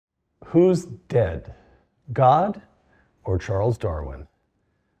Who's dead, God or Charles Darwin?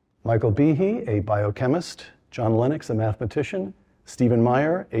 Michael Behe, a biochemist, John Lennox, a mathematician, Stephen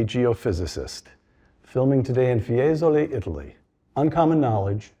Meyer, a geophysicist. Filming today in Fiesole, Italy. Uncommon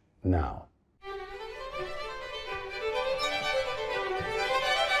Knowledge, now.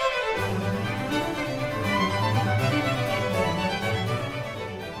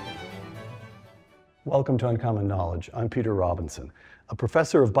 Welcome to Uncommon Knowledge. I'm Peter Robinson. A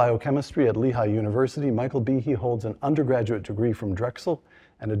professor of biochemistry at Lehigh University, Michael Behe holds an undergraduate degree from Drexel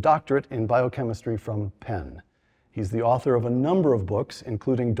and a doctorate in biochemistry from Penn. He's the author of a number of books,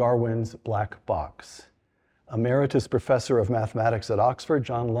 including Darwin's Black Box. Emeritus professor of mathematics at Oxford,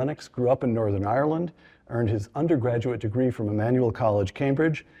 John Lennox grew up in Northern Ireland, earned his undergraduate degree from Emmanuel College,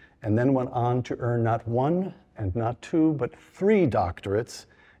 Cambridge, and then went on to earn not one and not two, but 3 doctorates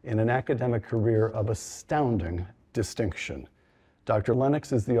in an academic career of astounding distinction. Dr.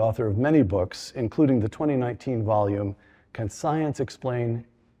 Lennox is the author of many books, including the 2019 volume, Can Science Explain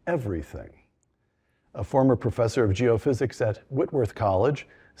Everything? A former professor of geophysics at Whitworth College,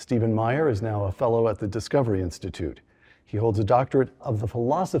 Stephen Meyer is now a fellow at the Discovery Institute. He holds a doctorate of the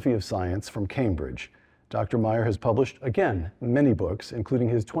philosophy of science from Cambridge. Dr. Meyer has published, again, many books, including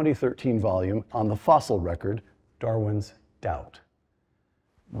his 2013 volume on the fossil record, Darwin's Doubt.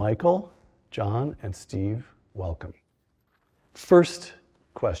 Michael, John, and Steve, welcome. First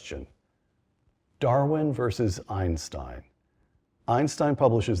question, Darwin versus Einstein. Einstein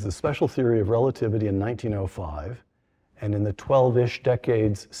publishes the special theory of relativity in 1905, and in the 12-ish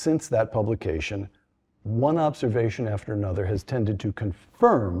decades since that publication, one observation after another has tended to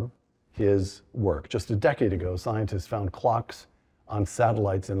confirm his work. Just a decade ago, scientists found clocks on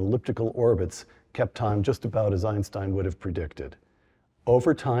satellites in elliptical orbits kept time just about as Einstein would have predicted.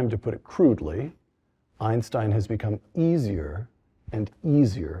 Over time, to put it crudely, Einstein has become easier and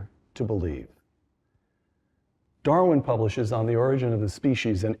easier to believe. Darwin publishes On the Origin of the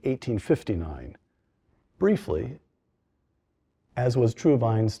Species in 1859. Briefly, as was true of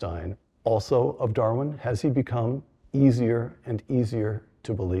Einstein, also of Darwin, has he become easier and easier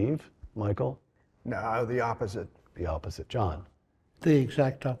to believe? Michael? No, the opposite. The opposite. John? The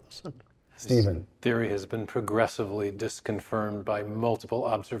exact opposite. Stephen? Theory has been progressively disconfirmed by multiple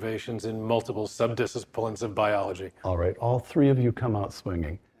observations in multiple subdisciplines of biology. All right, all 3 of you come out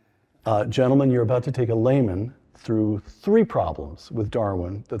swinging. Gentlemen, you're about to take a layman through 3 problems with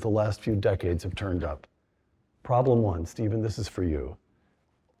Darwin that the last few decades have turned up. Problem 1, Stephen, this is for you.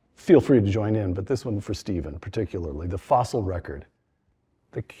 Feel free to join in, but this one for Stephen particularly, the fossil record.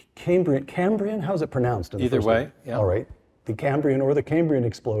 The Cambrian, how's it pronounced? Either way, yeah. All right, the Cambrian or the Cambrian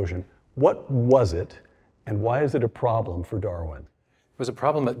explosion. What was it, and why is it a problem for Darwin? It was a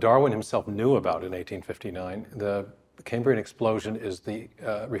problem that Darwin himself knew about in 1859. The Cambrian explosion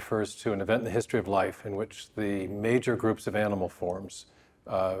refers to an event in the history of life in which the major groups of animal forms,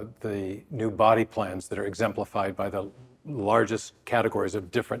 the new body plans that are exemplified by the largest categories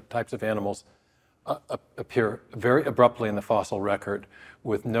of different types of animals, appear very abruptly in the fossil record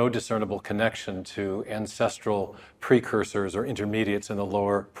with no discernible connection to ancestral precursors or intermediates in the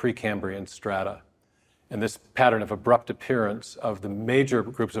lower Precambrian strata. And this pattern of abrupt appearance of the major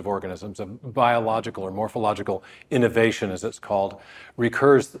groups of organisms, of biological or morphological innovation, as it's called,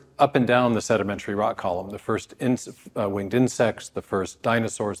 recurs up and down the sedimentary rock column. The first winged insects, the first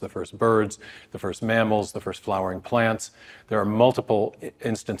dinosaurs, the first birds, the first mammals, the first flowering plants. There are multiple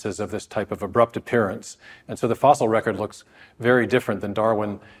instances of this type of abrupt appearance. And so the fossil record looks very different than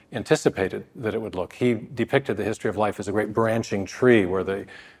Darwin anticipated that it would look. He depicted the history of life as a great branching tree where the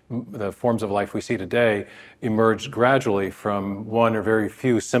forms of life we see today emerged gradually from one or very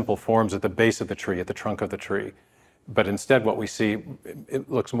few simple forms at the base of the tree, at the trunk of the tree. But instead what we see,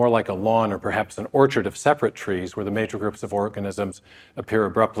 it looks more like a lawn or perhaps an orchard of separate trees where the major groups of organisms appear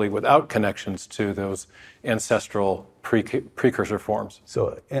abruptly without connections to those ancestral precursor forms.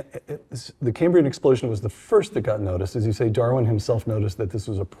 So the Cambrian explosion was the first that got noticed. As you say, Darwin himself noticed that this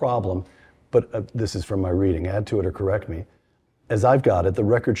was a problem, but this is from my reading, add to it or correct me. As I've got it, the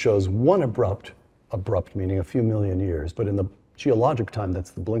record shows one abrupt meaning a few million years, but in the geologic time,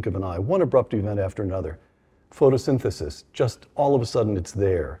 that's the blink of an eye, one abrupt event after another. Photosynthesis, just all of a sudden it's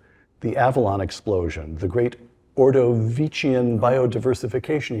there. The Avalon explosion, the great Ordovician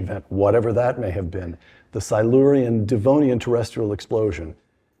biodiversification event, whatever that may have been, the Silurian Devonian terrestrial explosion.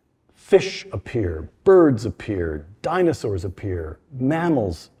 Fish appear, birds appear, dinosaurs appear,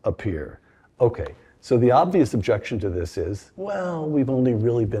 mammals appear. Okay. So the obvious objection to this is, well, we've only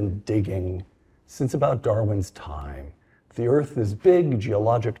really been digging since about Darwin's time. The Earth is big,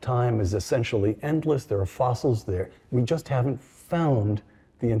 geologic time is essentially endless, there are fossils there. We just haven't found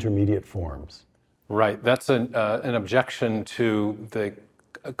the intermediate forms? Right. That's an objection to the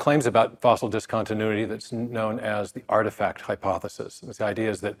claims about fossil discontinuity that's known as the artifact hypothesis. The idea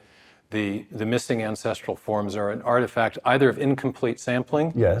is that the missing ancestral forms are an artifact either of incomplete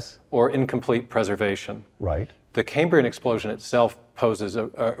sampling, Yes. or incomplete preservation. Right. The Cambrian explosion itself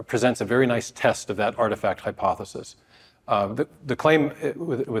presents a very nice test of that artifact hypothesis. The claim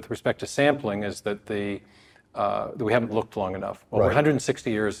with respect to sampling is that that we haven't looked long enough. Well, Right. we're 160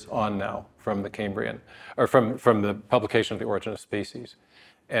 years on now from the Cambrian, or from the publication of The Origin of Species.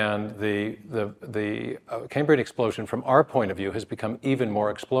 And the Cambrian explosion, from our point of view, has become even more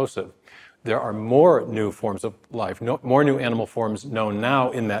explosive. There are more new forms of life, more new animal forms known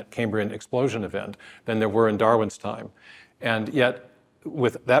now in that Cambrian explosion event than there were in Darwin's time. And yet,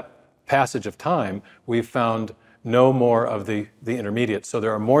 with that passage of time, we've found no more of the intermediates. So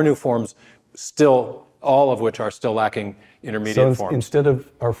there are more new forms still, all of which are still lacking intermediate forms. Instead of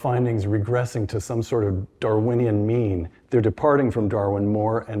our findings regressing to some sort of Darwinian mean, they're departing from Darwin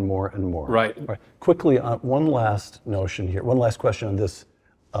more and more and more. Right. Quickly, one last notion here, one last question on this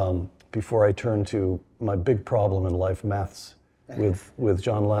before I turn to my big problem in life, maths, with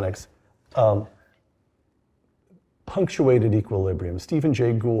John Lennox. Punctuated equilibrium. Stephen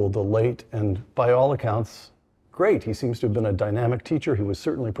Jay Gould, the late and by all accounts, great. He seems to have been a dynamic teacher. He was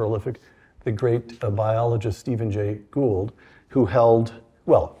certainly prolific. The great biologist Stephen Jay Gould, who held,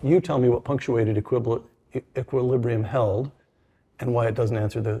 well, you tell me what punctuated equilibrium held and why it doesn't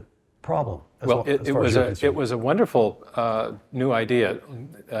answer the problem. Well, it was a wonderful new idea.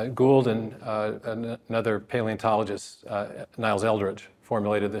 Gould and another paleontologist, Niles Eldredge,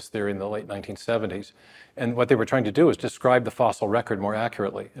 formulated this theory in the late 1970s. And what they were trying to do is describe the fossil record more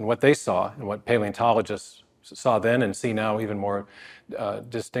accurately. And what they saw, and what paleontologists saw then and see now even more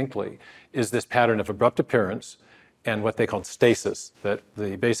distinctly, is this pattern of abrupt appearance and what they called stasis, that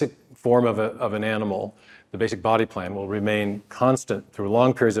the basic form of an animal, the basic body plan, will remain constant through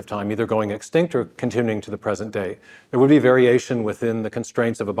long periods of time, either going extinct or continuing to the present day. There would be variation within the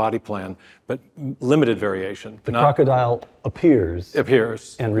constraints of a body plan, but limited variation. The crocodile appears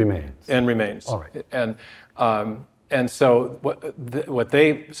and remains. All right. And so what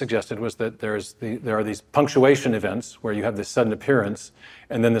they suggested was that there are these punctuation events where you have this sudden appearance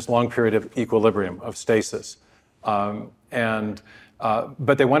and then this long period of equilibrium, of stasis. But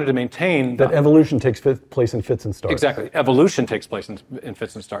they wanted to maintain that evolution takes place in fits and starts. Exactly. Evolution takes place in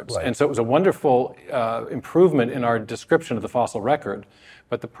fits and starts. Right. And so it was a wonderful improvement in our description of the fossil record.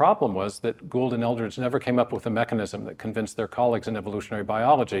 But the problem was that Gould and Eldredge never came up with a mechanism that convinced their colleagues in evolutionary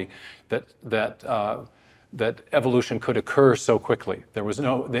biology that evolution could occur so quickly. There was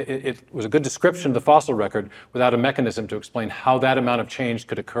it was a good description of the fossil record without a mechanism to explain how that amount of change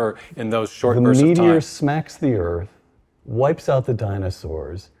could occur in those short bursts of time. The meteor smacks the Earth, wipes out the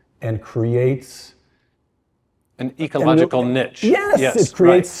dinosaurs, and creates an ecological niche. Yes, it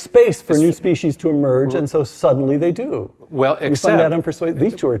creates space for new species to emerge, and so suddenly they do. Well, you find that unpersuasive?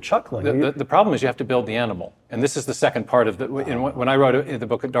 These two are chuckling. The problem is you have to build the animal. And this is the second part of when I wrote in the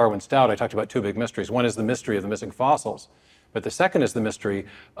book at Darwin's Doubt, I talked about two big mysteries. One is the mystery of the missing fossils, but the second is the mystery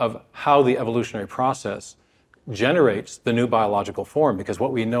of how the evolutionary process generates the new biological form. Because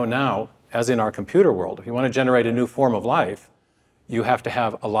what we know now, as in our computer world, if you want to generate a new form of life, you have to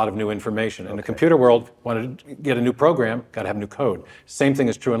have a lot of new information. In the computer world, want to get a new program, got to have new code. Same thing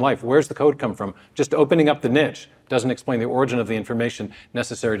is true in life. Where's the code come from? Just opening up the niche doesn't explain the origin of the information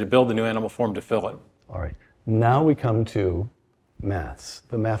necessary to build the new animal form to fill it. All right. Now we come to maths,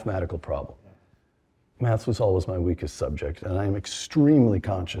 the mathematical problem. Maths was always my weakest subject, and I am extremely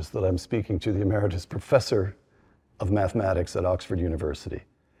conscious that I'm speaking to the emeritus professor of mathematics at Oxford University.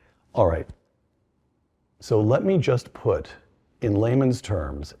 All right. So let me just put in layman's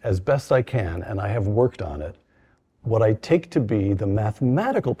terms, as best I can, and I have worked on it, what I take to be the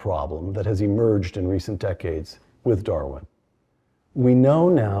mathematical problem that has emerged in recent decades with Darwin. We know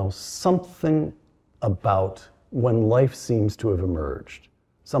now something about when life seems to have emerged,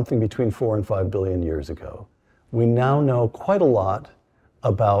 something between 4 and 5 billion years ago. We now know quite a lot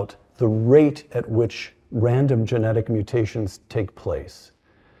about the rate at which random genetic mutations take place.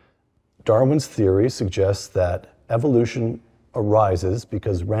 Darwin's theory suggests that evolution arises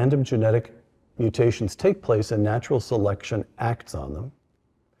because random genetic mutations take place and natural selection acts on them.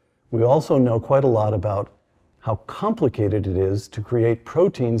 We also know quite a lot about how complicated it is to create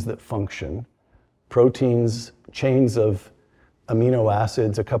proteins that function, proteins, chains of amino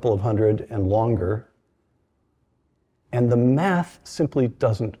acids, a couple of hundred and longer, and the math simply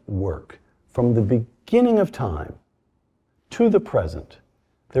doesn't work. From the beginning of time to the present,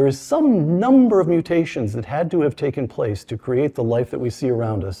 there is some number of mutations that had to have taken place to create the life that we see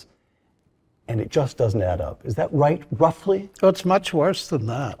around us, and it just doesn't add up. Is that right, roughly? Oh, it's much worse than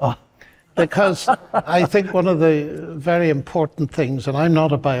that. Because I think one of the very important things, and I'm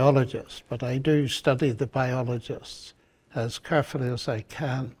not a biologist, but I do study the biologists as carefully as I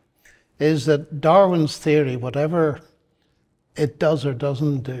can, is that Darwin's theory, whatever it does or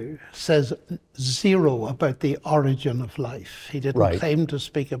doesn't do, says zero about the origin of life. He didn't claim to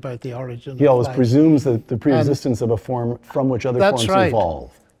speak about the origin of life. He always presumes that the pre-existence of a form from which other forms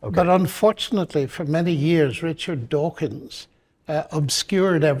evolve. Okay. But unfortunately, for many years, Richard Dawkins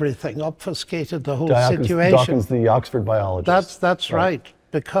obscured everything, obfuscated the whole situation. Dawkins, the Oxford biologist. That's right,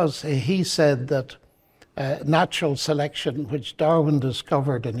 because he said that natural selection, which Darwin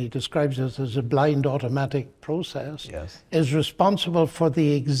discovered, and he describes it as a blind automatic process, is responsible for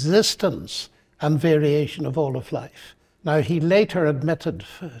the existence and variation of all of life. Now, he later admitted,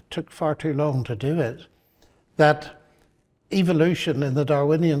 it took far too long to do it, that evolution in the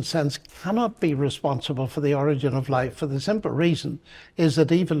Darwinian sense cannot be responsible for the origin of life, for the simple reason is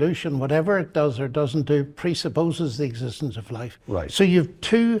that evolution, whatever it does or doesn't do, presupposes the existence of life. Right. So you have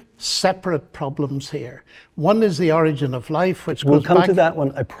two separate problems here. One is the origin of life, which we'll goes come back to that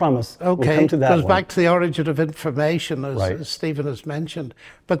one, I promise. Okay, we'll come to that goes one. back to the origin of information, as Stephen has mentioned.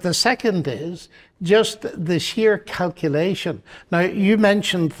 But the second is just the sheer calculation. Now, you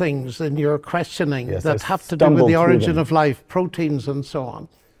mentioned things in your questioning that have to do with the origin of life, proteins and so on.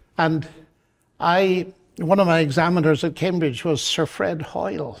 And one of my examiners at Cambridge was Sir Fred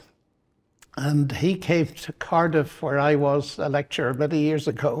Hoyle. And he came to Cardiff, where I was a lecturer many years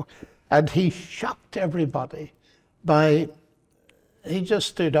ago, and he shocked everybody he just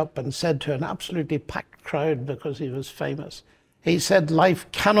stood up and said to an absolutely packed crowd, because he was famous, he said, life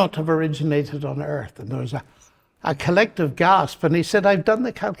cannot have originated on Earth. And there was a collective gasp, and he said, I've done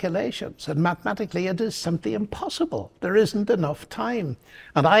the calculations, and mathematically it is simply impossible. There isn't enough time.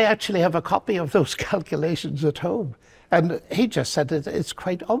 And I actually have a copy of those calculations at home. And he just said it's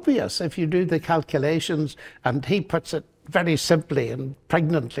quite obvious if you do the calculations, and he puts it very simply and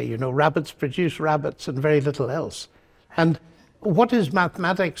pregnantly, you know, rabbits produce rabbits and very little else. And what his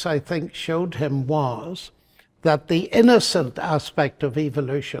mathematics, I think, showed him was that the innocent aspect of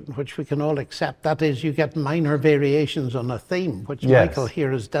evolution, which we can all accept, that is, you get minor variations on a theme, which Michael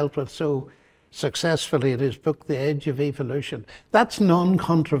here has dealt with so successfully in his book, The Age of Evolution, that's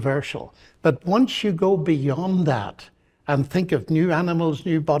non-controversial. But once you go beyond that and think of new animals,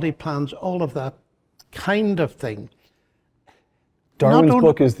 new body plans, all of that kind of thing. Darwin's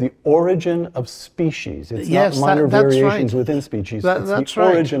book is The Origin of Species. It's not minor variations within species. It's the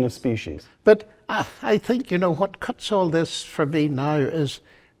origin of species. But I think, you know, what cuts all this for me now is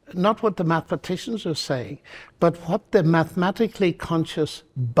not what the mathematicians are saying, but what the mathematically conscious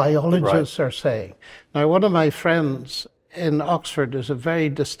biologists are saying. Now, one of my friends in Oxford is a very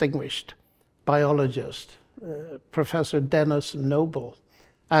distinguished biologist, Professor Dennis Noble,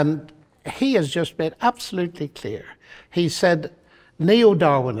 and he has just made absolutely clear. He said,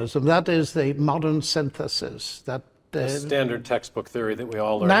 neo-Darwinism, that is the modern synthesis, that the standard textbook theory that we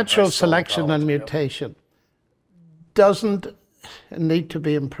all learn. Natural selection and mutation doesn't need to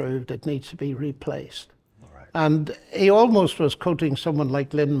be improved, it needs to be replaced. And he almost was quoting someone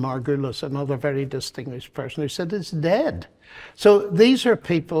like Lynn Margulis, another very distinguished person, who said it's dead. So these are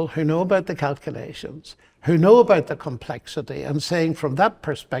people who know about the calculations, who know about the complexity, and saying from that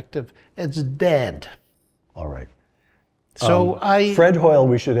perspective, it's dead. All right. So Fred Hoyle,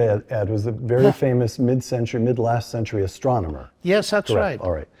 we should add, was a very famous mid-last century astronomer. Yes, that's right.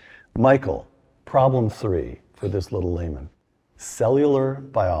 All right. Michael, problem 3 for this little layman. Cellular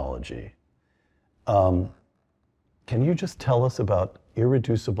biology. Can you just tell us about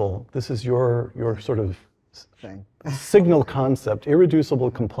irreducible, this is your sort of signal concept, irreducible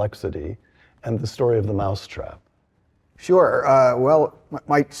complexity, and the story of the mousetrap? Sure. Well,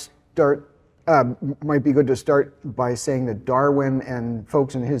 might be good to start by saying that Darwin and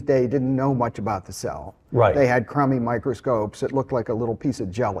folks in his day didn't know much about the cell. Right. They had crummy microscopes. It looked like a little piece of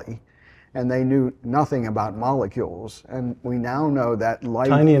jelly. And they knew nothing about molecules. And we now know that life...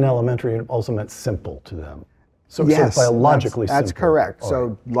 Tiny and elementary also meant simple to them. So yes, sort of biologically simple. That's correct.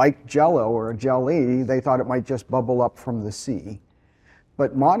 So like Jell-O or a jelly, they thought it might just bubble up from the sea.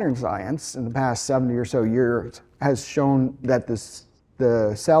 But modern science, in the past 70 or so years, has shown that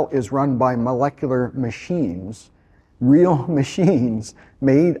the cell is run by molecular machines, real machines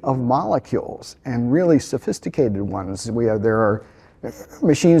made of molecules, and really sophisticated ones. There are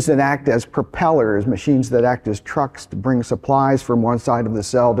machines that act as propellers, machines that act as trucks to bring supplies from one side of the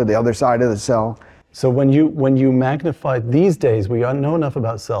cell to the other side of the cell. So when you magnify, these days we know enough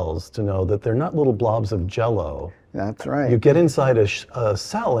about cells to know that they're not little blobs of jello. That's right. You get inside a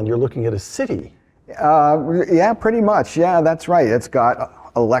cell and you're looking at a city. Yeah, pretty much. Yeah, that's right. It's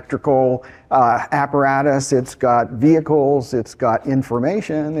got electrical apparatus, it's got vehicles, it's got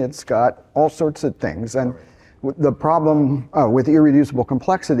information, it's got all sorts of things. And the problem with irreducible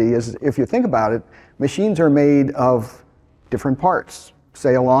complexity is, if you think about it, machines are made of different parts.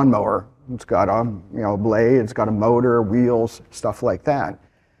 Say a lawnmower, it's got a blade, it's got a motor, wheels, stuff like that.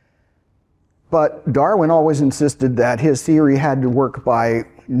 But Darwin always insisted that his theory had to work by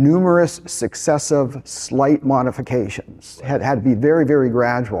numerous successive slight modifications. It had to be very, very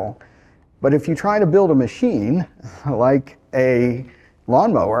gradual. But if you try to build a machine like a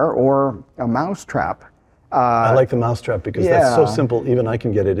lawnmower or a mousetrap, I like the mousetrap because that's so simple, even I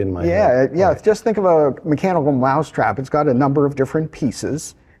can get it in my head. Yeah, Right. just think of a mechanical mousetrap. It's got a number of different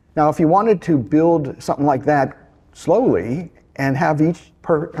pieces. Now, if you wanted to build something like that slowly and have each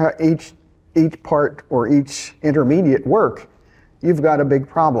part or each intermediate work, you've got a big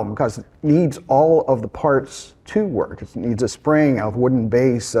problem, because it needs all of the parts to work. It needs a spring, a wooden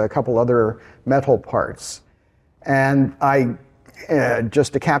base, a couple other metal parts. And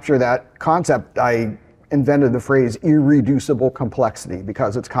just to capture that concept, I invented the phrase irreducible complexity,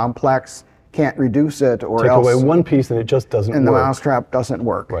 because it's complex, can't reduce it, or Take else away one piece and it just doesn't and work. the mousetrap doesn't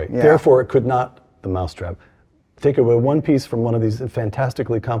work. Right. Yeah. Therefore, it could not, the mousetrap, take away one piece from one of these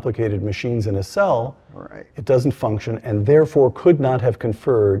fantastically complicated machines in a cell, Right. it doesn't function, and therefore could not have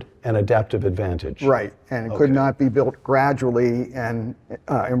conferred an adaptive advantage. Right, and it could not be built gradually and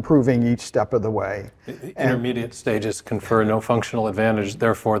improving each step of the way. Intermediate stages confer no functional advantage,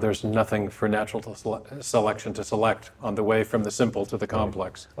 therefore there's nothing for natural selection to select on the way from the simple to the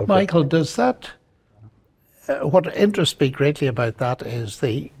complex. Okay. Michael, does that, what interests me greatly about that is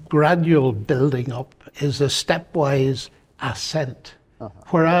the gradual building up is a stepwise ascent.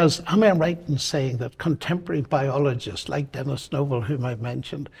 Whereas, am I right in saying that contemporary biologists like Dennis Noble, whom I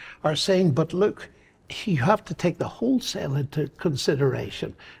mentioned, are saying, but look, you have to take the whole cell into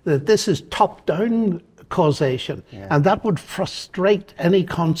consideration, that this is top-down causation, and that would frustrate any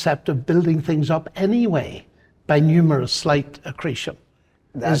concept of building things up anyway by numerous slight accretion.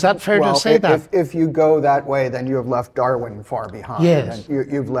 Is that fair to say that? If you go that way, then you have left Darwin far behind. Yes.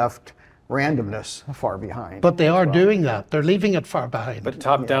 And you've left randomness far behind. But they are doing that. They're leaving it far behind. But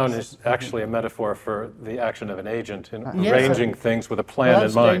top-down is actually a metaphor for the action of an agent in Yes. arranging things with a plan Well,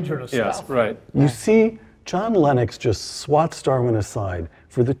 in mind. dangerous Yes, stuff. right. You see, John Lennox just swats Darwin aside.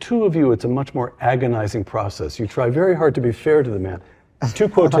 For the two of you, it's a much more agonizing process. You try very hard to be fair to the man. Two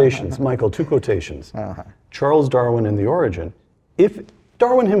quotations, Michael, two quotations. Charles Darwin in The Origin. If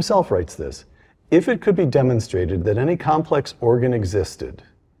Darwin himself writes this, if it could be demonstrated that any complex organ existed,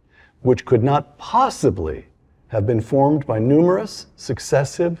 which could not possibly have been formed by numerous,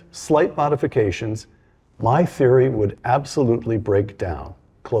 successive, slight modifications, my theory would absolutely break down,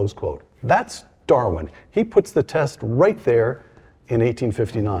 close quote. That's Darwin. He puts the test right there in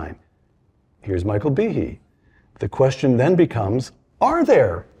 1859. Here's Michael Behe. The question then becomes, are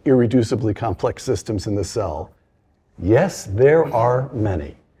there irreducibly complex systems in the cell? Yes, there are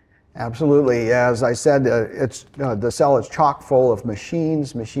many. Absolutely. As I said, the cell is chock full of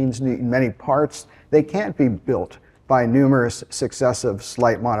machines. Machines need many parts. They can't be built by numerous successive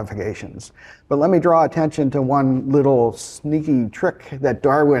slight modifications. But let me draw attention to one little sneaky trick that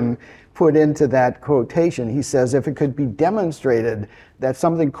Darwin put into that quotation. He says, if it could be demonstrated that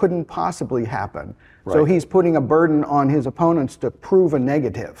something couldn't possibly happen. Right. So he's putting a burden on his opponents to prove a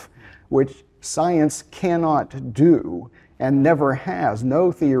negative, which science cannot do and never has.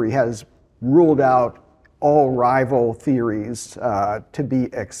 No theory has ruled out all rival theories to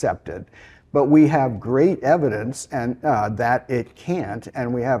be accepted. But we have great evidence and that it can't,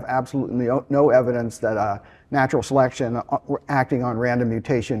 and we have absolutely no evidence that natural selection acting on random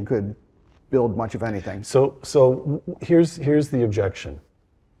mutation could build much of anything. So here's the objection.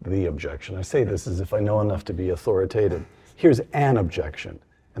 The objection. I say this as if I know enough to be authoritative. Here's an objection.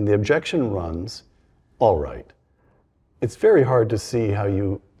 And the objection runs, all right, it's very hard to see how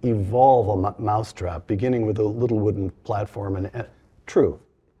you evolve a mousetrap beginning with a little wooden platform. And true,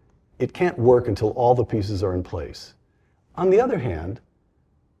 it can't work until all the pieces are in place. On the other hand,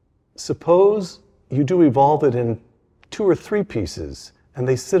 suppose you do evolve it in 2 or 3 pieces and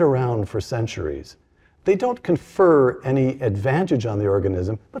they sit around for centuries. They don't confer any advantage on the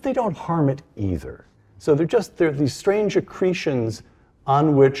organism, but they don't harm it either. So they're these strange accretions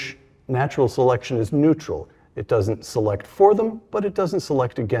on which natural selection is neutral. It doesn't select for them, but it doesn't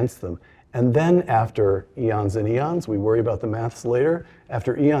select against them. And then after eons and eons, we worry about the maths later,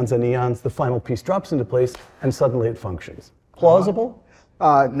 after eons and eons, the final piece drops into place and suddenly it functions. Plausible?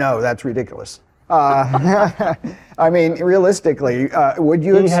 No, that's ridiculous. I mean, realistically, would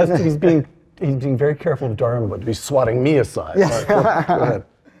you... He's being very careful of Darwin, but he's swatting me aside. Yeah. Go ahead.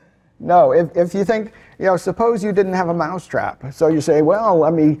 No, if you think, suppose you didn't have a mousetrap. So you say, well,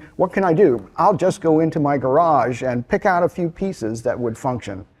 what can I do? I'll just go into my garage and pick out a few pieces that would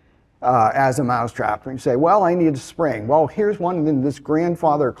function as a mousetrap. And you say, well, I need a spring. Well, here's one in this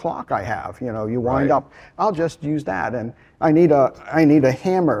grandfather clock I have. You wind up, I'll just use that. And I need a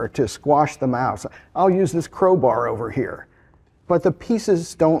hammer to squash the mouse. I'll use this crowbar over here. But the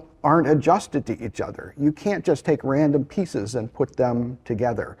pieces aren't adjusted to each other. You can't just take random pieces and put them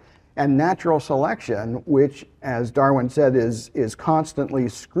together. And natural selection, which, as Darwin said, is constantly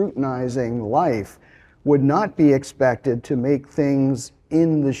scrutinizing life, would not be expected to make things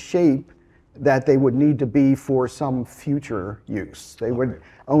in the shape that they would need to be for some future use. They would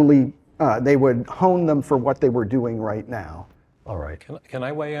only, they would hone them for what they were doing right now. All right. Can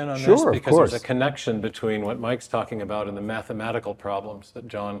I weigh in on Sure, this? of Because course. there's a connection between what Mike's talking about and the mathematical problems that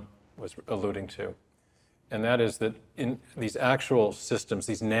John was alluding to. And that is that in these actual systems,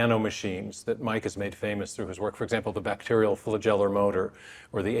 these nanomachines that Mike has made famous through his work, for example, the bacterial flagellar motor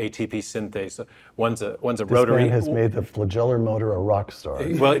or the ATP synthase, one's a rotary. This man has made the flagellar motor a rock star.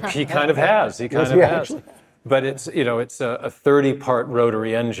 Well, he kind of has. He kind of has. Actually? But it's a 30-part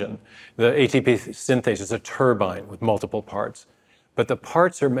rotary engine. The ATP synthase is a turbine with multiple parts. But the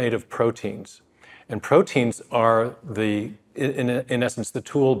parts are made of proteins. And proteins are in essence, the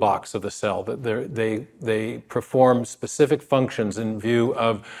toolbox of the cell. They perform specific functions in view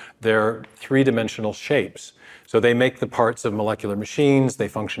of their three-dimensional shapes. So they make the parts of molecular machines. They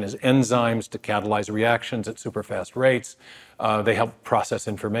function as enzymes to catalyze reactions at super fast rates. They help process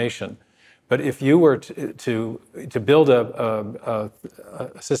information. But if you were to build a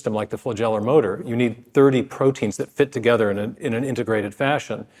system like the flagellar motor, you need 30 proteins that fit together in an integrated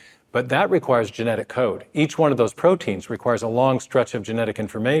fashion. But that requires genetic code. Each one of those proteins requires a long stretch of genetic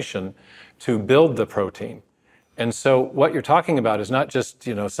information to build the protein. And so what you're talking about is not just,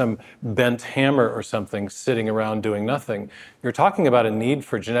 some bent hammer or something sitting around doing nothing. You're talking about a need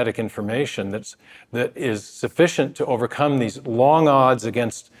for genetic information that is sufficient to overcome these long odds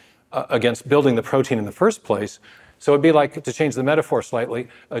against building the protein in the first place. So it'd be like, to change the metaphor slightly,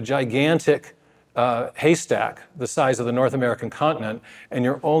 a gigantic haystack the size of the North American continent, and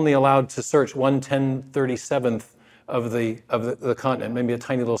you're only allowed to search 1/1037th of the continent, maybe a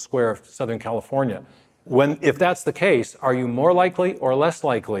tiny little square of Southern California. If that's the case, are you more likely or less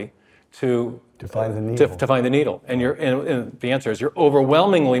likely to find the needle? To find the needle? And the answer is you're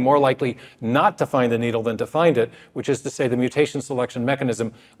overwhelmingly more likely not to find the needle than to find it, which is to say the mutation selection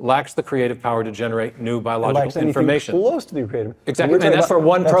mechanism lacks the creative power to generate new biological information. Close to the creative. Exactly, and that's for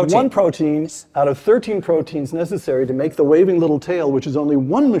one protein. That's one protein out of 13 proteins necessary to make the waving little tail, which is only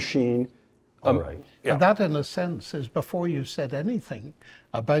one machine. All right. Yeah. That, in a sense, is before you said anything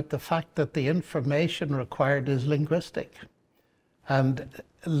about the fact that the information required is linguistic. And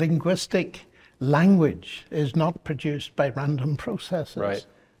linguistic language is not produced by random processes. Right.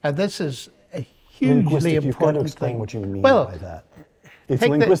 And this is a hugely important You've got to explain thing. what you mean Well, by that. It's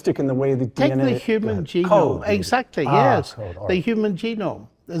linguistic in the way the Take DNA... the human genome. Code. Exactly, yes. Code. All The right. human genome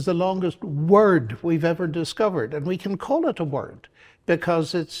is the longest word we've ever discovered. And we can call it a word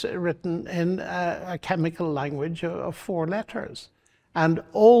because it's written in a chemical language of 4 letters. And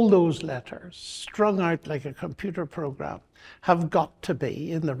all those letters, strung out like a computer program, have got to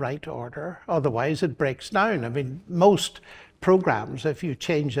be in the right order. Otherwise, it breaks down. I mean, most programs, if you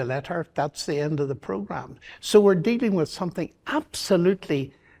change a letter, that's the end of the program. So we're dealing with something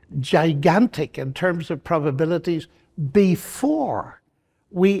absolutely gigantic in terms of probabilities before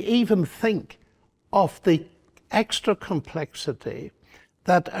we even think of the extra complexity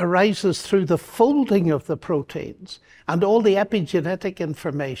that arises through the folding of the proteins and all the epigenetic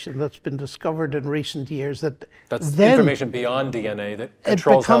information that's been discovered in recent years. That's then information beyond DNA that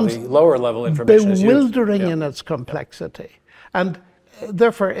controls how the becomes lower level information is used. bewildering Yeah. in its complexity. And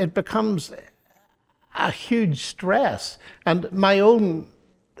therefore it becomes a huge stress. And my own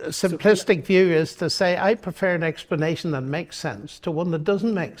simplistic view is to say I prefer an explanation that makes sense to one that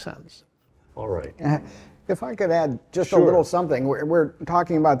doesn't make sense. All right. If I could add just Sure. a little something, we're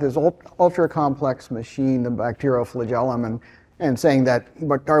talking about this ultra complex machine, the bacterial flagellum, and saying that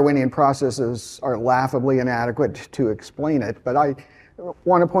what Darwinian processes are laughably inadequate to explain it. But I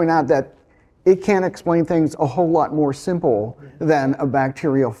want to point out that it can explain things a whole lot more simple than a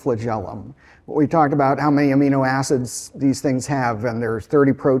bacterial flagellum. We talked about how many amino acids these things have, and there's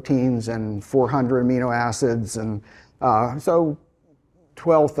 30 proteins and 400 amino acids, and so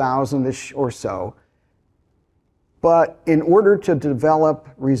 12,000-ish or so. But in order to develop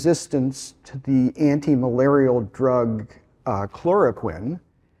resistance to the anti-malarial drug chloroquine,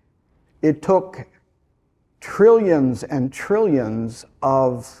 it took trillions and trillions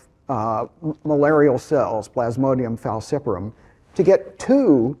of malarial cells, Plasmodium falciparum, to get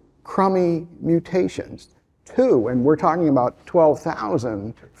 2 crummy mutations. 2, and we're talking about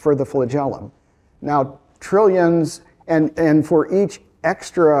 12,000 for the flagellum. Now, trillions, and for each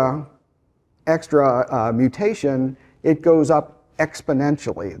extra mutation, it goes up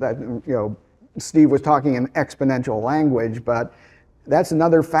exponentially. That, you know, Steve was talking in exponential language, but that's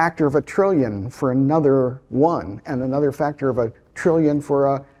another factor of a trillion for another one, and another factor of a trillion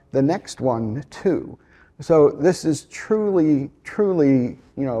for the next one too. So this is truly, truly,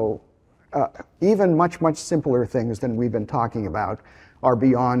 you know, even much simpler things than we've been talking about are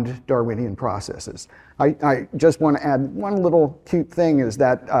beyond Darwinian processes. I just want to add one little cute thing, is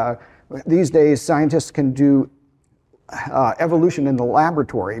that these days scientists can do evolution in the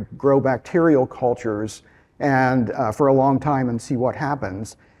laboratory, grow bacterial cultures and for a long time and see what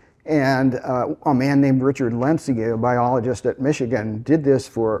happens. And a man named Richard Lennox, a biologist at Michigan, did this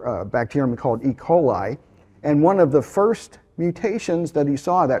for a bacterium called E. coli. And one of the first mutations that he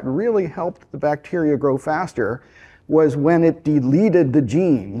saw that really helped the bacteria grow faster was when it deleted the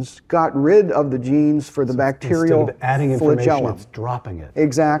genes, got rid of the genes for the bacterial instead of adding information, flagellum. it's dropping it.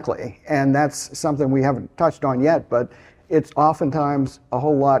 Exactly, and that's something we haven't touched on yet, but it's oftentimes a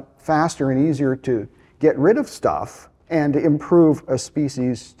whole lot faster and easier to get rid of stuff and to improve a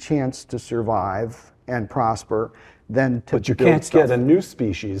species' chance to survive and prosper than to But you build can't stuff. get a new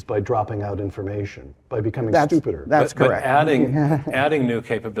species by dropping out information, by becoming That's- stupider. That's But correct. adding new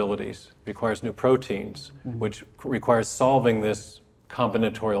capabilities requires new proteins, which requires solving this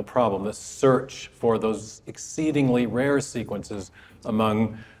combinatorial problem, this search for those exceedingly rare sequences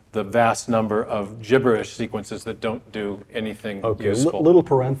among the vast number of gibberish sequences that don't do anything useful. Little So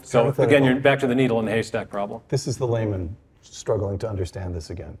parenthetical. again, you're back to the needle in the haystack problem. This is the layman struggling to understand this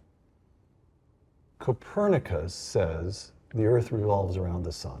again. Copernicus says the Earth revolves around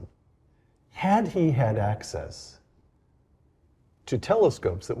the sun. Had he had access to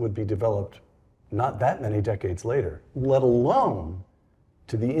telescopes that would be developed not that many decades later, let alone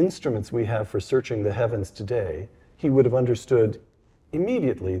to the instruments we have for searching the heavens today, he would have understood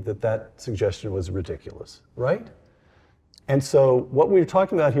immediately that that suggestion was ridiculous, right? And so what we're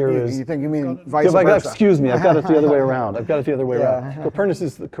talking about here is... You think you mean vice Yeah, versa? excuse me, I've got it the other way around. I've got it the other way Yeah. around.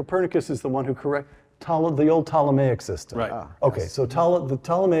 Copernicus is the one who the old Ptolemaic system. Right. Okay, so the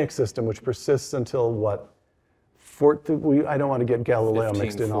Ptolemaic system, which persists until what? I don't want to get Galileo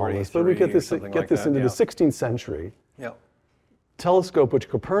mixed in all this, but we get 1543 or this something like that, into yeah. the 16th century. Yeah. Telescope, which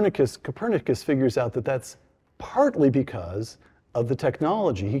Copernicus figures out that that's partly because of the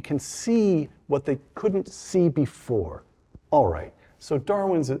technology. He can see what they couldn't see before. All right, so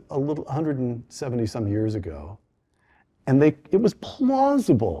Darwin's a little 170 some years ago, and it was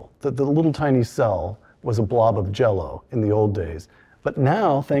plausible that the little tiny cell was a blob of jello in the old days. But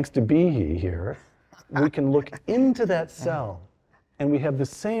now, thanks to Behe here, we can look into that cell, and we have the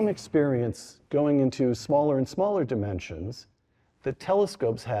same experience going into smaller and smaller dimensions that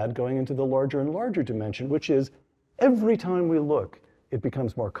telescopes had going into the larger and larger dimension, which is every time we look, it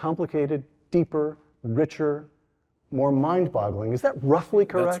becomes more complicated, deeper, richer, more mind-boggling. Is that roughly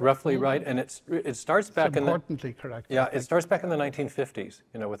correct? That's roughly right, and it starts back in the... Importantly correct. Yeah, it starts back in the 1950s,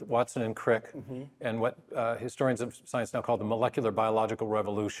 with Watson and Crick, and what historians of science now call the molecular biological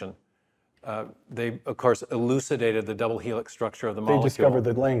revolution. They, of course, elucidated the double helix structure of the molecule. They discovered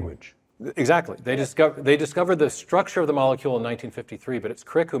the language. Exactly. They discovered the structure of the molecule in 1953, but it's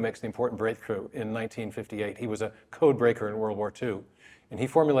Crick who makes the important breakthrough in 1958. He was a code breaker in World War II, and he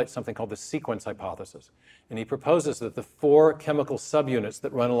formulates something called the sequence hypothesis. And he proposes that the 4 chemical subunits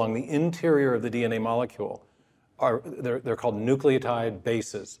that run along the interior of the DNA molecule they're called nucleotide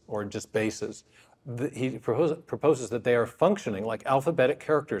bases, or just bases. He proposes that they are functioning like alphabetic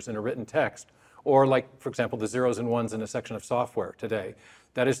characters in a written text, or like, for example, the zeros and ones in a section of software today.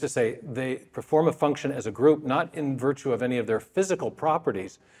 That is to say, they perform a function as a group, not in virtue of any of their physical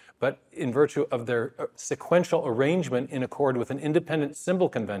properties, but in virtue of their sequential arrangement in accord with an independent symbol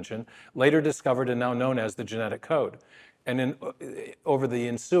convention, later discovered and now known as the genetic code. And over the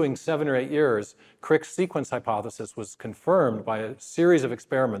ensuing 7 or 8 years, Crick's sequence hypothesis was confirmed by a series of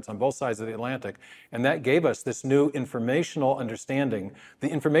experiments on both sides of the Atlantic, and that gave us this new informational understanding. The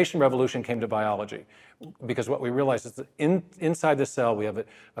information revolution came to biology, because what we realized is that inside the cell we have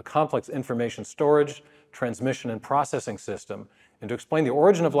a complex information storage, transmission, and processing system. And to explain the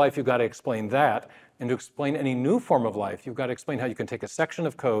origin of life, you've got to explain that. And to explain any new form of life, you've got to explain how you can take a section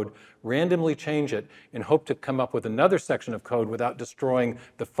of code, randomly change it, and hope to come up with another section of code without destroying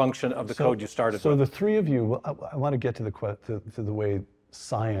the function of the code you started with. So the three of you, I want to get to the way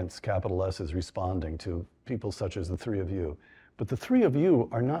science, capital S, is responding to people such as the three of you. But the three of you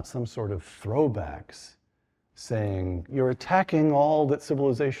are not some sort of throwbacks saying you're attacking all that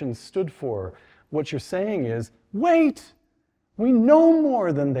civilization stood for. What you're saying is, wait, we know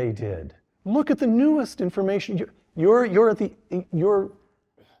more than they did. Look at the newest information. You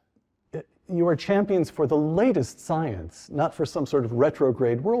are champions for the latest science, not for some sort of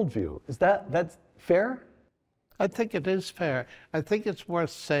retrograde worldview. Is that's fair? I think it is fair. I think it's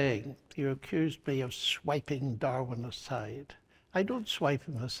worth saying you accused me of swiping Darwin aside. I don't swipe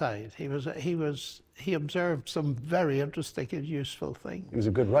him aside. He observed some very interesting and useful things. He was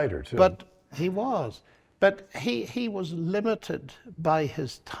a good writer too. But he was. But he was limited by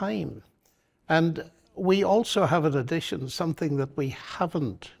his time. And we also have in addition something that we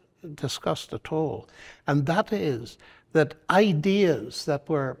haven't discussed at all. And that is that ideas that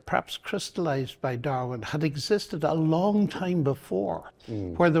were perhaps crystallized by Darwin had existed a long time before,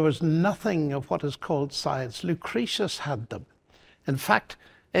 where there was nothing of what is called science. Lucretius had them. In fact,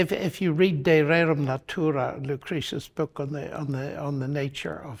 if you read De Rerum Natura, Lucretius' book on the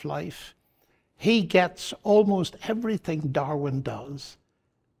nature of life, he gets almost everything Darwin does,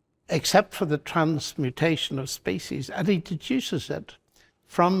 except for the transmutation of species, and he deduces it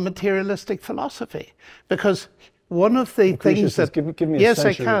from materialistic philosophy. Because one of the things that... Give me a yes,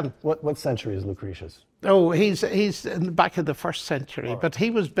 century. I can. What century is Lucretius? Oh, he's in the back of the 1st century, but he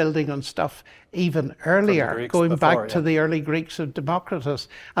was building on stuff even earlier, going back to the early Greeks of Democritus.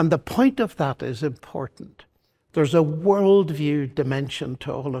 And the point of that is important. There's a worldview dimension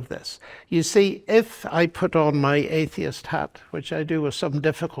to all of this. You see, if I put on my atheist hat, which I do with some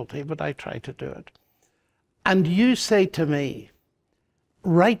difficulty, but I try to do it, and you say to me,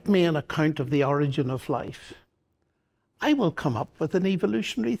 write me an account of the origin of life, I will come up with an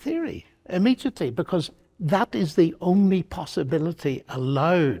evolutionary theory immediately, because that is the only possibility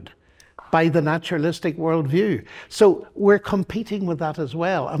allowed by the naturalistic worldview. So we're competing with that as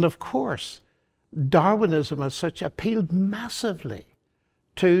well. And of course, Darwinism as such appealed massively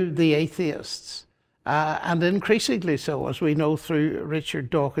to the atheists, and increasingly so, as we know through Richard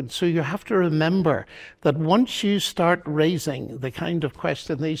Dawkins. So you have to remember that once you start raising the kind of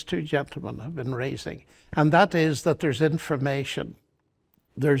question these two gentlemen have been raising, and that is that there's information,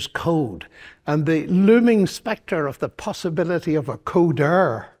 there's code, and the looming spectre of the possibility of a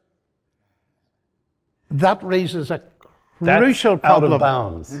coder, that raises a crucial problem. Out of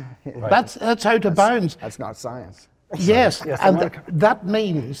bounds. Right. That's out of bounds. That's not science. Yes, and that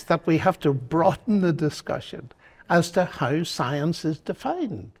means that we have to broaden the discussion as to how science is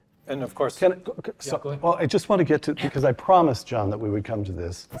defined. And of course... Well, I just want to get to, because I promised, John, that we would come to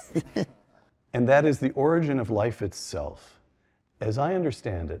this, and that is the origin of life itself. As I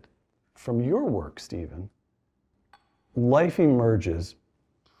understand it, from your work, Stephen, life emerges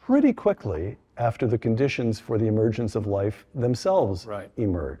pretty quickly after the conditions for the emergence of life themselves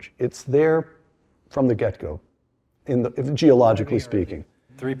emerge. It's there from the get-go, geologically speaking.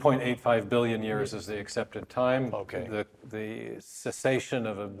 3.85 billion years is the accepted time. Okay. The cessation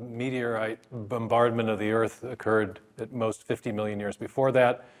of a meteorite bombardment of the Earth occurred at most 50 million years before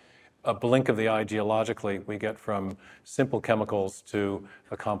that. A blink of the eye geologically, we get from simple chemicals to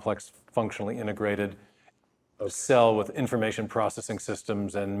a complex, functionally integrated cell with information processing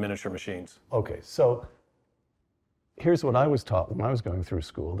systems and miniature machines. Okay, so here's what I was taught when I was going through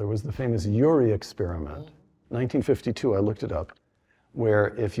school. There was the famous Urey experiment, 1952, I looked it up,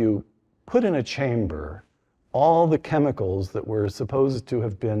 where if you put in a chamber all the chemicals that were supposed to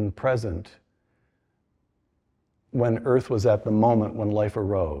have been present when Earth was at the moment when life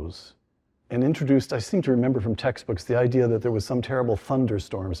arose, and introduced, I seem to remember from textbooks, the idea that there was some terrible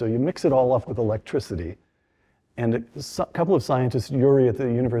thunderstorm. So you mix it all up with electricity. And a couple of scientists, Urey at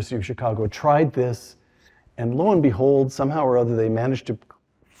the University of Chicago, tried this, and lo and behold, somehow or other, they managed to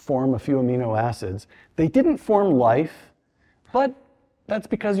form a few amino acids. They didn't form life, but that's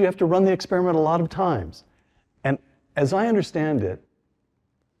because you have to run the experiment a lot of times. And as I understand it,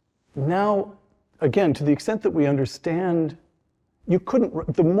 now, again, to the extent that we understand,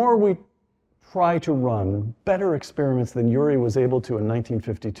 the more we try to run better experiments than Urey was able to in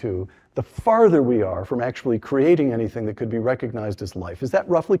 1952, the farther we are from actually creating anything that could be recognized as life. Is that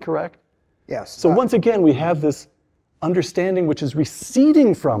roughly correct? Yes. So once again, we have this understanding which is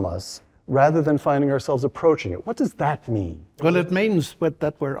receding from us rather than finding ourselves approaching it. What does that mean? Well, it means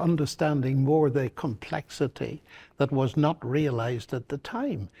that we're understanding more the complexity that was not realized at the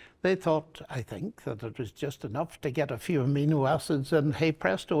time. They thought, I think, that it was just enough to get a few amino acids and hey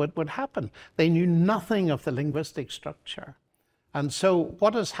presto, it would happen. They knew nothing of the linguistic structure. And so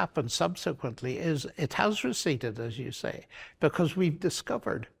what has happened subsequently is it has receded, as you say, because we've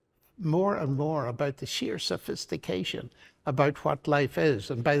discovered more and more about the sheer sophistication about what life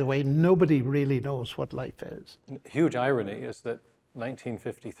is. And by the way, nobody really knows what life is. Huge irony is that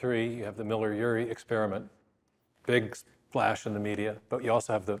 1953, you have the Miller-Urey experiment, big splash in the media, but you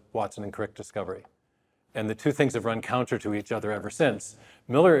also have the Watson and Crick discovery. And the two things have run counter to each other ever since.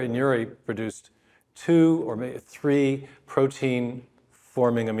 Miller and Urey produced 2 or maybe 3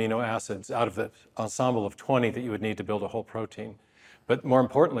 protein-forming amino acids out of the ensemble of 20 that you would need to build a whole protein. But more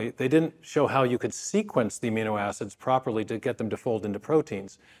importantly, they didn't show how you could sequence the amino acids properly to get them to fold into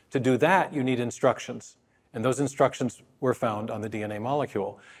proteins. To do that, you need instructions. And those instructions were found on the DNA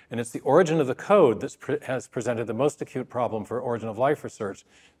molecule. And it's the origin of the code that has presented the most acute problem for origin of life research,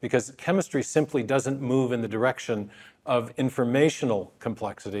 because chemistry simply doesn't move in the direction of informational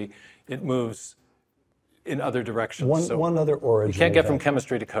complexity. It moves in other directions. One other origin. You can't get from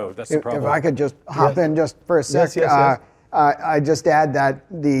chemistry to code. That's the problem. If I could just hop in just for a sec. Yes. I just add that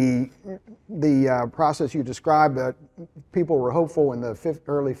the process you described, that people were hopeful in the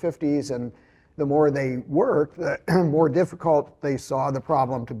early 50s, and the more they worked, the more difficult they saw the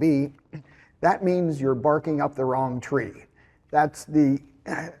problem to be. That means you're barking up the wrong tree. That's the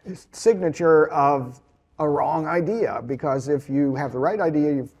signature of a wrong idea, because if you have the right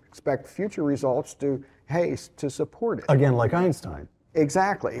idea, you expect future results to support it. Again, like Einstein.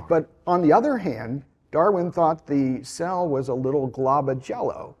 Exactly. But on the other hand, Darwin thought the cell was a little glob of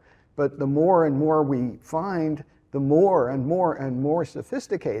jello. But the more and more we find, the more and more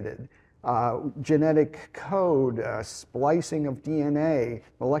sophisticated genetic code, splicing of DNA,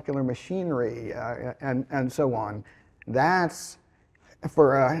 molecular machinery, and so on. That's,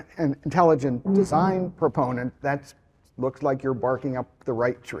 for an intelligent design proponent, that looks like you're barking up the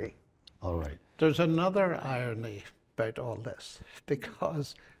right tree. All right. There's another irony about all this,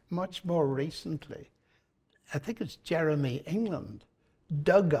 because much more recently, I think it's Jeremy England,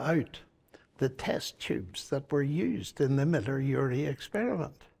 dug out the test tubes that were used in the Miller-Urey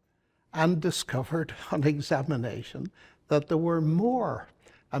experiment and discovered on examination that there were more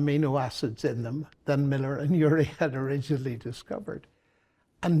amino acids in them than Miller and Urey had originally discovered.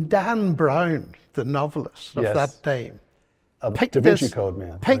 And Dan Brown, the novelist of that time, picked Da Vinci Code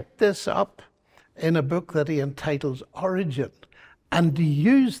man. Picked this up in a book that he entitles Origin, and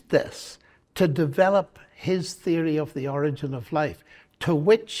used this to develop his theory of the origin of life, to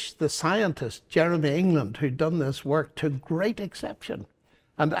which the scientist Jeremy England, who'd done this work, took great exception.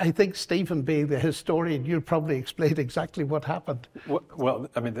 And I think, Stephen, being the historian, you'll probably explain exactly what happened. Well,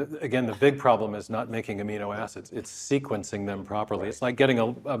 I mean, again, the big problem is not making amino acids. It's sequencing them properly. It's like getting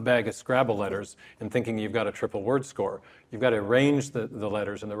a bag of Scrabble letters and thinking you've got a triple word score. You've got to arrange the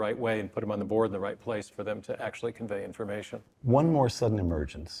letters in the right way and put them on the board in the right place for them to actually convey information. One more sudden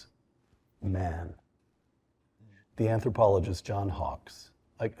emergence. Man. The anthropologist John Hawkes.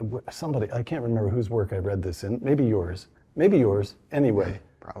 I can't remember whose work I read this in. Maybe yours. Anyway.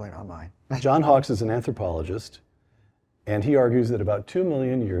 Probably not mine. John Hawkes is an anthropologist, and he argues that about 2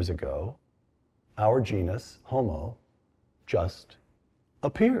 million years ago, our genus, Homo, just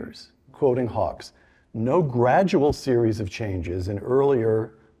appears. Quoting Hawkes, no gradual series of changes in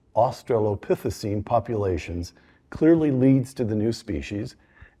earlier Australopithecine populations clearly leads to the new species,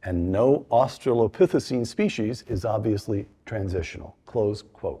 and no Australopithecine species is obviously transitional. Close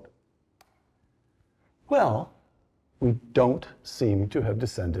quote. Well, we don't seem to have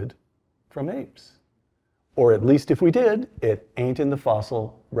descended from apes. Or at least if we did, it ain't in the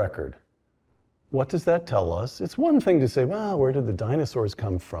fossil record. What does that tell us? It's one thing to say, well, where did the dinosaurs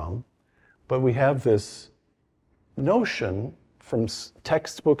come from? But we have this notion from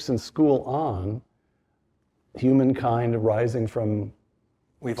textbooks in school on humankind arising from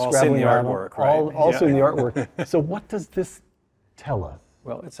We've all seen the artwork, right? All seen the artwork. So what does this tell us?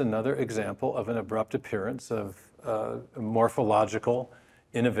 Well, it's another example of an abrupt appearance of morphological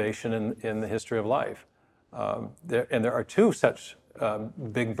innovation in the history of life. There are two such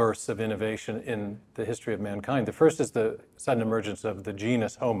big bursts of innovation in the history of mankind. The first is the sudden emergence of the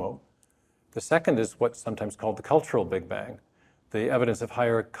genus Homo. The second is what's sometimes called the cultural Big Bang. the evidence of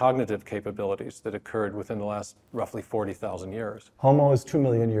higher cognitive capabilities that occurred within the last roughly 40,000 years. Homo is 2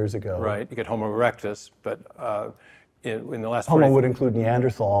 million years ago. Right, you get Homo erectus, but in the last Homo would include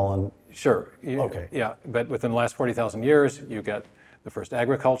Neanderthal and... Sure. Okay. Yeah, but within the last 40,000 years, you get the first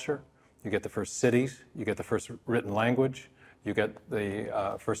agriculture, you get the first cities, you get the first written language, you get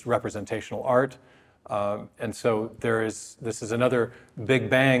the first representational art. And so this is another big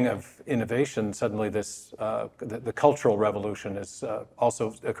bang of innovation. Suddenly the cultural revolution is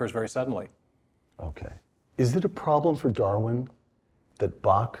also occurs very suddenly. Okay. Is it a problem for Darwin that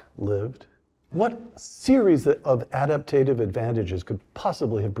Bach lived? What series of adaptative advantages could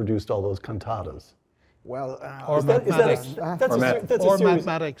possibly have produced all those cantatas? Well, Or mathematics. Or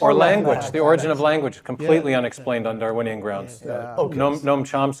mathematics. Or language, the origin of language, completely unexplained on Darwinian grounds. Okay. Noam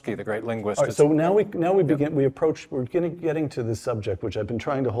Chomsky, the great linguist. All right, so now we begin. We're getting to this subject, which I've been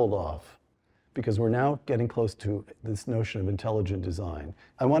trying to hold off, because we're now getting close to this notion of intelligent design.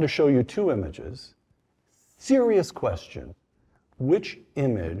 I want to show you two images. Serious question: which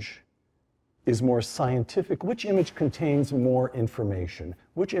image is more scientific? Which image contains more information?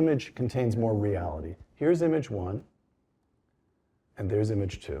 Which image contains more reality? Here's image one, and there's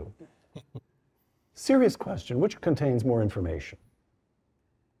image two. Serious question: which contains more information?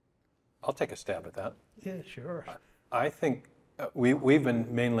 I'll take a stab at that. Yeah, sure. I think we've been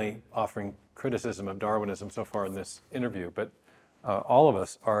mainly offering criticism of Darwinism so far in this interview, but all of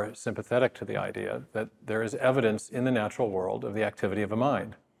us are sympathetic to the idea that there is evidence in the natural world of the activity of a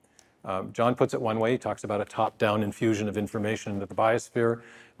mind. John puts it one way. He talks about a top-down infusion of information into the biosphere.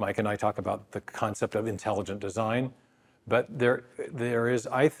 Mike and I talk about the concept of intelligent design. But there is,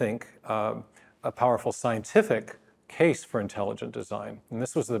 I think, a powerful scientific case for intelligent design. And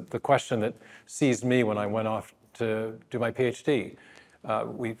this was the question that seized me when I went off to do my PhD.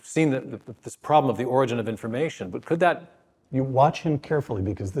 We've seen this problem of the origin of information, but could that... You watch him carefully,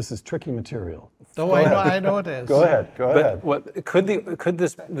 because this is tricky material. Oh, I know it is. Go ahead. But could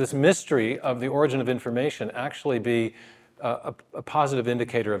this mystery of the origin of information actually be a positive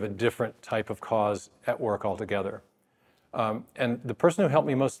indicator of a different type of cause at work altogether? And the person who helped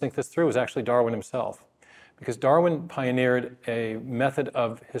me most think this through was actually Darwin himself, because Darwin pioneered a method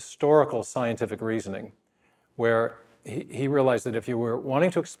of historical scientific reasoning, where he realized that if you were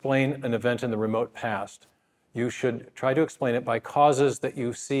wanting to explain an event in the remote past, you should try to explain it by causes that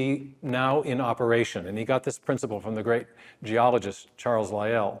you see now in operation. And he got this principle from the great geologist Charles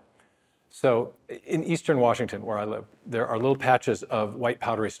Lyell. So in eastern Washington, where I live, there are little patches of white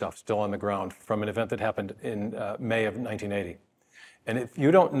powdery stuff still on the ground from an event that happened in May of 1980. And if you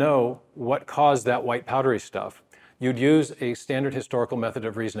don't know what caused that white powdery stuff, you'd use a standard historical method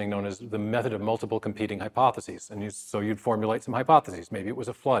of reasoning known as the method of multiple competing hypotheses. And so you'd formulate some hypotheses. Maybe it was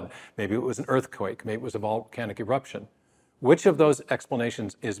a flood, maybe it was an earthquake, maybe it was a volcanic eruption. Which of those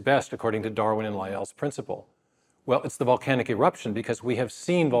explanations is best according to Darwin and Lyell's principle? Well, it's the volcanic eruption, because we have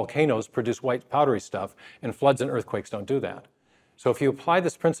seen volcanoes produce white powdery stuff, and floods and earthquakes don't do that. So if you apply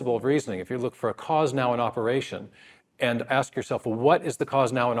this principle of reasoning, if you look for a cause now in operation, and ask yourself, well, what is the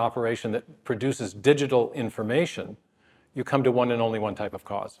cause now in operation that produces digital information? You come to one and only one type of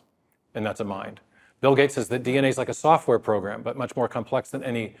cause, and that's a mind. Bill Gates says that DNA is like a software program, but much more complex than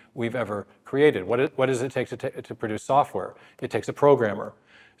any we've ever created. What does it take to produce software? It takes a programmer.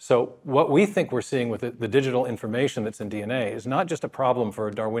 So what we think we're seeing with the digital information that's in DNA is not just a problem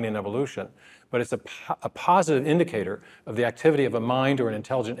for Darwinian evolution, but it's a positive indicator of the activity of a mind or an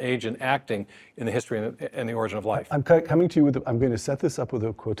intelligent agent acting in the history and the origin of life. I'm coming to you I'm going to set this up with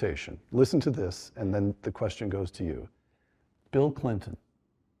a quotation. Listen to this, and then the question goes to you. Bill Clinton: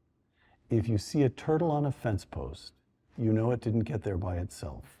 if you see a turtle on a fence post, you know it didn't get there by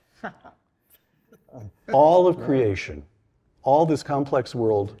itself. All of creation, all this complex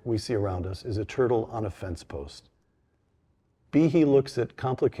world we see around us, is a turtle on a fence post. Behe looks at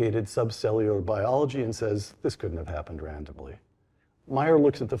complicated subcellular biology and says, this couldn't have happened randomly. Meyer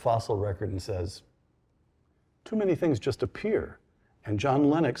looks at the fossil record and says, too many things just appear. And John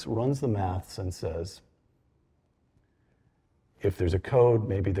Lennox runs the maths and says, if there's a code,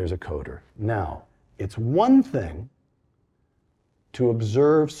 maybe there's a coder. Now, it's one thing to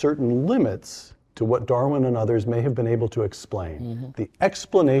observe certain limits to what Darwin and others may have been able to explain. Mm-hmm. The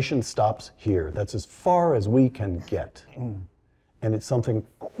explanation stops here. That's as far as we can get. And it's something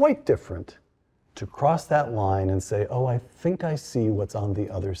quite different to cross that line and say, oh, I think I see what's on the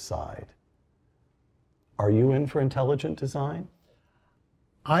other side. Are you in for intelligent design?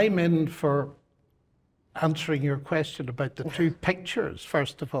 I'm in for answering your question about the two pictures,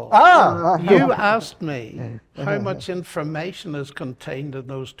 first of all. You asked me how much information is contained in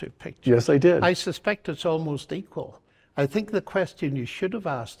those two pictures. Yes, I did. I suspect it's almost equal. I think the question you should have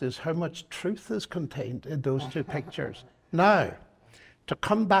asked is how much truth is contained in those two pictures. Now, to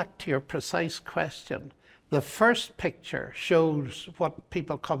come back to your precise question, the first picture shows what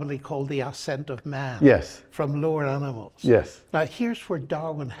people commonly call the ascent of man. Yes. From lower animals. Yes. Now, here's where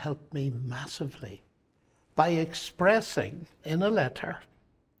Darwin helped me massively by expressing in a letter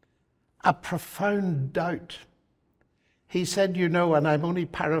a profound doubt. He said, you know, and I'm only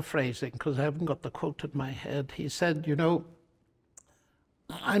paraphrasing because I haven't got the quote in my head. He said, you know,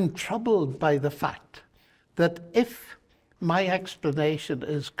 I'm troubled by the fact that if my explanation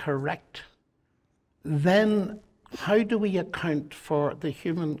is correct, then how do we account for the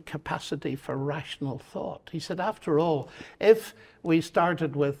human capacity for rational thought? He said, after all, if we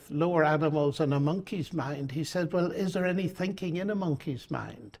started with lower animals and a monkey's mind, he said, well, is there any thinking in a monkey's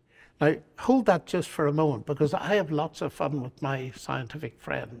mind? Now, hold that just for a moment, because I have lots of fun with my scientific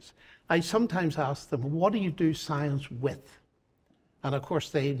friends. I sometimes ask them, what do you do science with? And of course,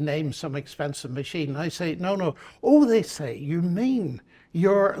 they name some expensive machine. I say, no. Oh, they say, you mean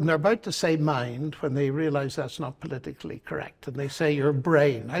and they're about to say mind when they realize that's not politically correct. And they say your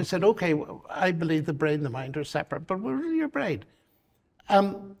brain. I said, okay, well, I believe the brain and the mind are separate, but what is your brain?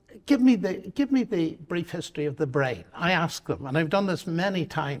 Give me the brief history of the brain. I ask them, and I've done this many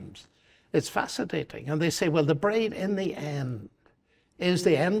times. It's fascinating. And they say, well, the brain in the end is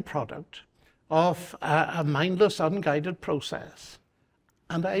the end product of a mindless, unguided process.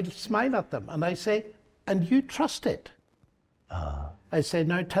 And I smile at them and I say, and you trust it? I say,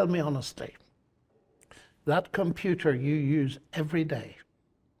 now tell me honestly, that computer you use every day,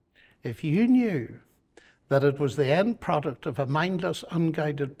 if you knew that it was the end product of a mindless,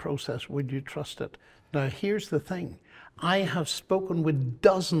 unguided process, would you trust it? Now, here's the thing. I have spoken with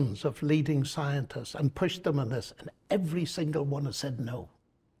dozens of leading scientists and pushed them on this, and every single one has said no.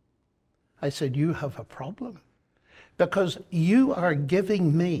 I said, you have a problem, because you are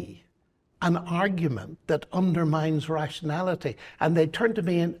giving me an argument that undermines rationality. And they turn to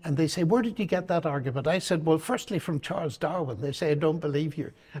me and they say, where did you get that argument? I said, well, firstly, from Charles Darwin. They say, I don't believe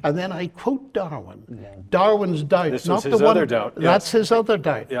you. And then I quote Darwin. Yeah. Darwin's doubt. This was his other doubt. That's his other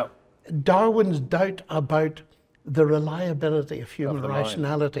doubt. Yeah. Darwin's doubt about the reliability of human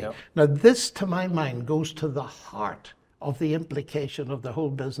rationality. Yep. Now, this, to my mind, goes to the heart of the implication of the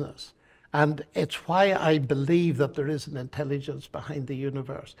whole business. And it's why I believe that there is an intelligence behind the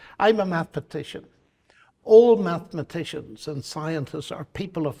universe. I'm a mathematician. All mathematicians and scientists are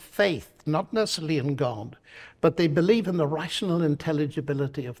people of faith, not necessarily in God, but they believe in the rational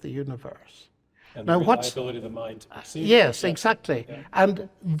intelligibility of the universe. And the reliability of the mind to perceive. Yes, exactly. Yeah. And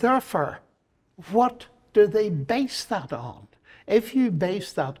therefore, what do they base that on? If you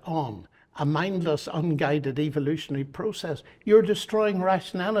base that on a mindless, unguided evolutionary process, you're destroying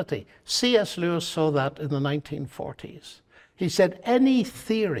rationality. C.S. Lewis saw that in the 1940s. He said, any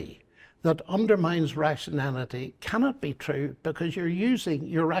theory that undermines rationality cannot be true because you're using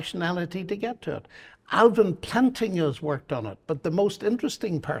your rationality to get to it. Alvin Plantinga has worked on it, but the most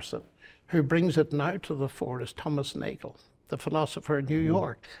interesting person who brings it now to the fore is Thomas Nagel, the philosopher in New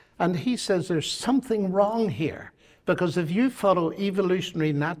York. And he says there's something wrong here, because if you follow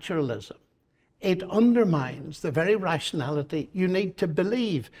evolutionary naturalism, it undermines the very rationality you need to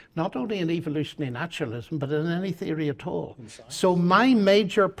believe, not only in evolutionary naturalism, but in any theory at all. So my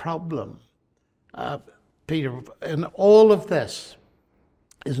major problem, Peter, in all of this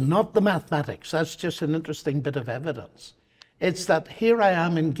is not the mathematics. That's just an interesting bit of evidence. It's that here I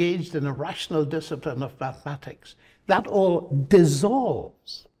am engaged in a rational discipline of mathematics. That all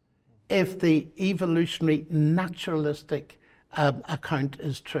dissolves if the evolutionary naturalistic account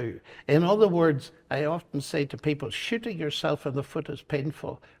is true. In other words, I often say to people, shooting yourself in the foot is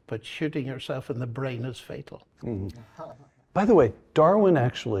painful, but shooting yourself in the brain is fatal. Mm-hmm. By the way, Darwin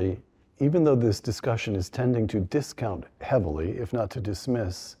actually, even though this discussion is tending to discount heavily, if not to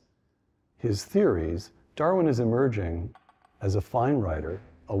dismiss, his theories, Darwin is emerging as a fine writer,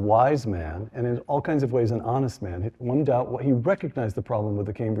 a wise man, and in all kinds of ways an honest man. One doubt, he recognized the problem with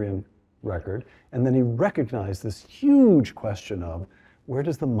the Cambrian record, and then he recognized this huge question of where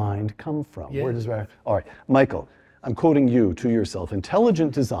does the mind come from? Yeah. Where does all right, Michael, I'm quoting you to yourself.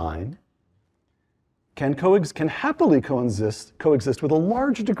 Intelligent design can happily coexist with a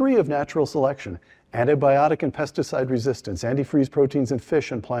large degree of natural selection. Antibiotic and pesticide resistance, antifreeze proteins in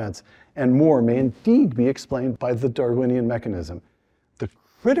fish and plants, and more may indeed be explained by the Darwinian mechanism. The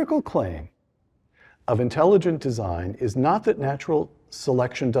critical claim of intelligent design is not that natural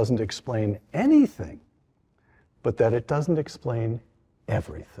selection doesn't explain anything, but that it doesn't explain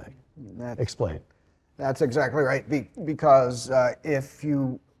everything. Explain. That's exactly right. Because if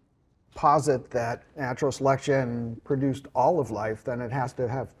you posit that natural selection produced all of life, then it has to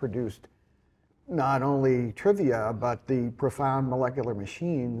have produced not only trivia, but the profound molecular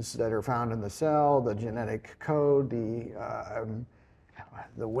machines that are found in the cell, the genetic code, the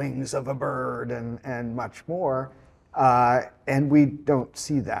wings of a bird, and much more. And we don't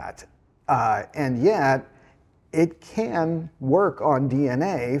see that. And yet, it can work on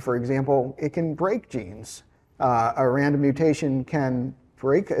DNA. For example, it can break genes. A random mutation can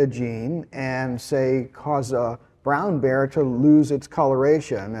break a gene and, say, cause a brown bear to lose its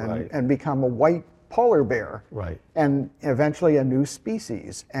coloration and become a white polar bear. Right. And eventually a new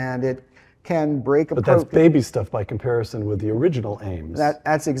species. And it can break a But that's baby stuff by comparison with the original aims.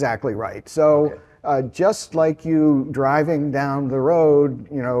 That's exactly right. So just like you driving down the road,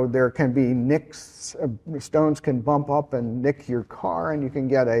 you know, there can be nicks, stones can bump up and nick your car and you can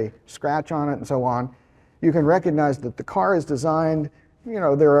get a scratch on it and so on. You can recognize that the car is designed, you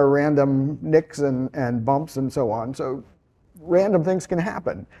know, there are random nicks and bumps and so on. So random things can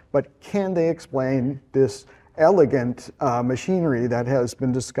happen, but can they explain this elegant machinery that has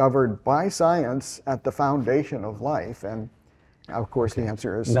been discovered by science at the foundation of life? And of course the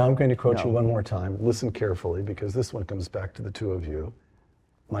answer is now I'm going to quote no. you one more time. Listen carefully, because this one comes back to the two of you.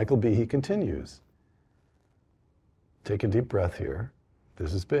 Michael Behe continues. Take a deep breath here.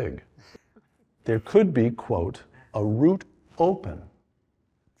 This is big. There could be, quote, a route open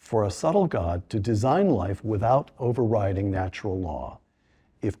for a subtle God to design life without overriding natural law.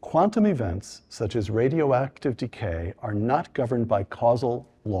 If quantum events, such as radioactive decay, are not governed by causal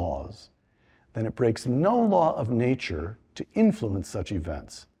laws, then it breaks no law of nature to influence such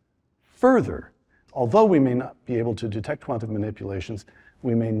events. Further, although we may not be able to detect quantum manipulations,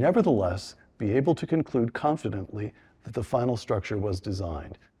 we may nevertheless be able to conclude confidently that the final structure was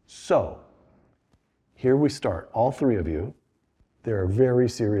designed. So, here we start, all three of you. There are very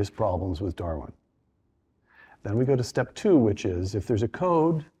serious problems with Darwin. Then we go to step two, which is, if there's a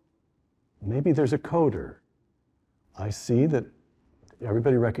code, maybe there's a coder. I see that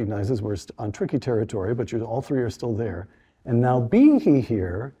everybody recognizes we're on tricky territory, but all three are still there. And now Behe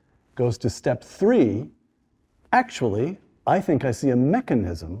here goes to step three. Actually, I think I see a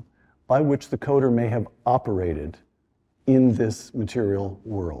mechanism by which the coder may have operated in this material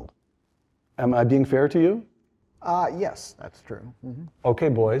world. Am I being fair to you? Yes, that's true. Mm-hmm. Okay,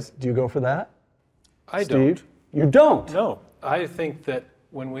 boys, do you go for that? I Steve? don't. You don't? No, I think that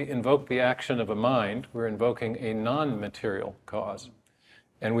when we invoke the action of a mind, we're invoking a non-material cause.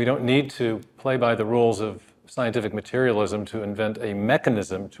 And we don't need to play by the rules of scientific materialism to invent a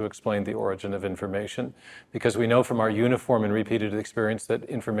mechanism to explain the origin of information, because we know from our uniform and repeated experience that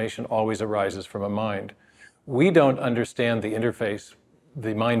information always arises from a mind. We don't understand the interface,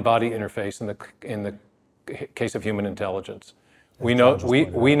 the mind-body interface in the case of human intelligence. We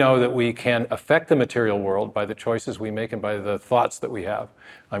know that we can affect the material world by the choices we make and by the thoughts that we have.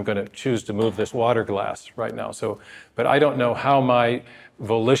 I'm going to choose to move this water glass right now. But I don't know how my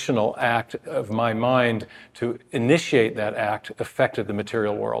volitional act of my mind to initiate that act affected the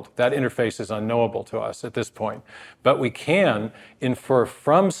material world. That interface is unknowable to us at this point. But we can infer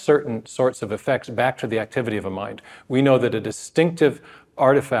from certain sorts of effects back to the activity of a mind. We know that a distinctive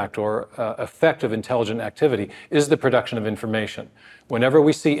artifact or effect of intelligent activity is the production of information. Whenever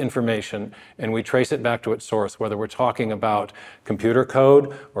we see information and we trace it back to its source, whether we're talking about computer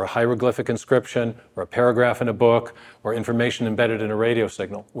code or a hieroglyphic inscription or a paragraph in a book or information embedded in a radio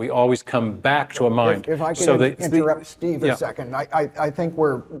signal, we always come back to a mind. If I can interrupt Steve a second, I think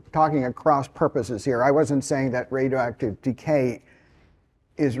we're talking at cross purposes here. I wasn't saying that radioactive decay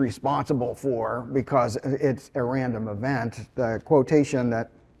is responsible for because it's a random event. The quotation that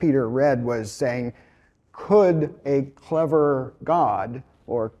Peter read was saying, could a clever God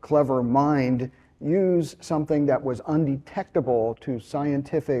or clever mind use something that was undetectable to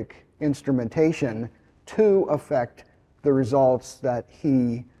scientific instrumentation to affect the results that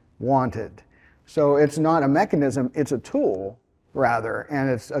he wanted? So it's not a mechanism, it's a tool, rather, and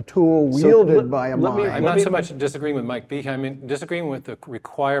it's a tool wielded by a mind. I'm not so much disagreeing with Mike Behe, I mean disagreeing with the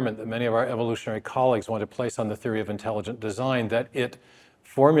requirement that many of our evolutionary colleagues want to place on the theory of intelligent design, that it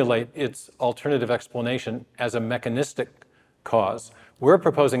formulate its alternative explanation as a mechanistic cause. We're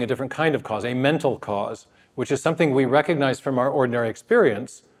proposing a different kind of cause, a mental cause, which is something we recognize from our ordinary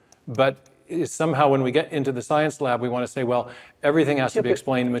experience, but is somehow when we get into the science lab, we want to say, well, everything has to be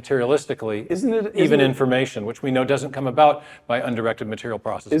explained materialistically, even information, which we know doesn't come about by undirected material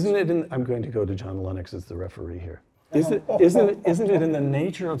processes. I'm going to go to John Lennox as the referee here. Isn't it in the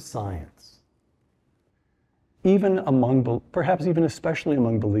nature of science, even among, perhaps even especially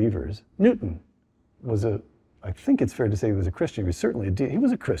among believers? Newton was a I think it's fair to say he was a Christian. He was certainly he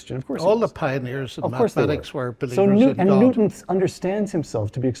was a Christian, of course. All the pioneers in Of course they mathematics were believers So in God. Newton understands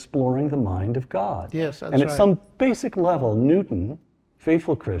himself to be exploring the mind of God. Yes, that's And at right. some basic level, Newton,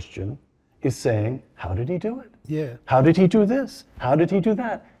 faithful Christian, is saying, how did he do it? Yeah. How did he do this? How did he do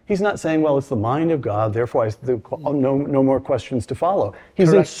that? He's not saying, well, it's the mind of God, therefore no more questions to follow. He's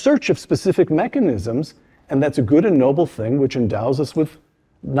Correct. in search of specific mechanisms, and that's a good and noble thing, which endows us with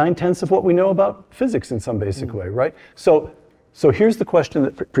 9/10 of what we know about physics in some basic way, right? So here's the question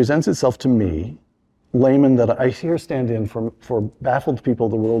that presents itself to me, layman that I hear stand in for baffled people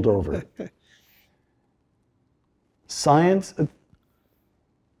the world over. Science,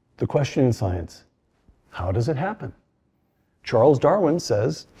 the question in science, how does it happen? Charles Darwin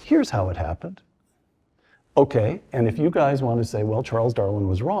says, here's how it happened. Okay, and if you guys want to say, well, Charles Darwin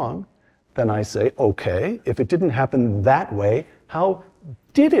was wrong, then I say, okay, if it didn't happen that way, how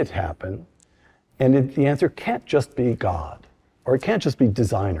did it happen? And the answer can't just be God, or it can't just be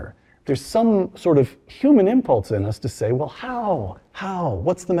designer. There's some sort of human impulse in us to say, well, how?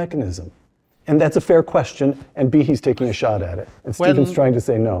 What's the mechanism? And that's a fair question, and Behe's taking a shot at it. And Stephen's trying to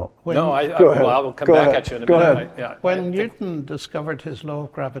say no. No, I'll come Go back ahead. at you in a Go minute. ahead. When Newton discovered his law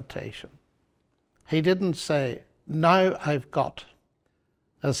of gravitation, he didn't say, now I've got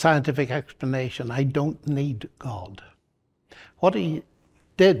a scientific explanation, I don't need God. What he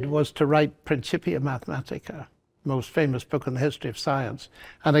did was to write Principia Mathematica, most famous book in the history of science,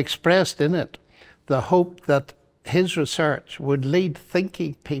 and expressed in it the hope that his research would lead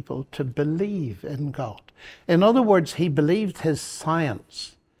thinking people to believe in God. In other words, he believed his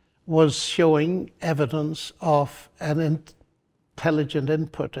science was showing evidence of an intelligent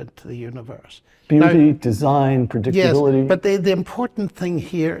input into the universe. Beauty, design, predictability. Yes, but the important thing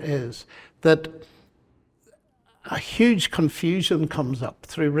here is that a huge confusion comes up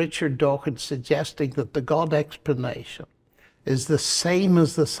through Richard Dawkins suggesting that the God explanation is the same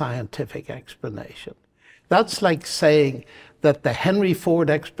as the scientific explanation. That's like saying that the Henry Ford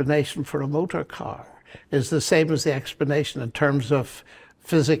explanation for a motor car is the same as the explanation in terms of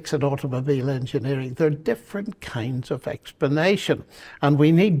physics and automobile engineering. They're different kinds of explanation, and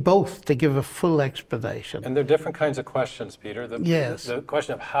we need both to give a full explanation. And they're different kinds of questions, Peter. Yes. The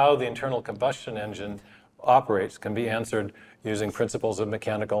question of how the internal combustion engine operates can be answered using principles of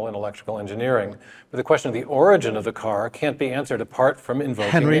mechanical and electrical engineering. But the question of the origin of the car can't be answered apart from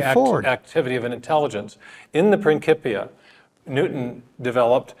invoking Henry the Ford. activity of an intelligence. In the Principia, Newton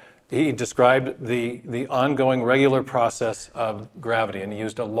he described the ongoing regular process of gravity, and he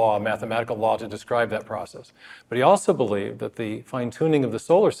used a mathematical law to describe that process. But he also believed that the fine-tuning of the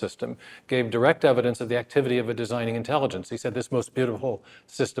solar system gave direct evidence of the activity of a designing intelligence. He said this most beautiful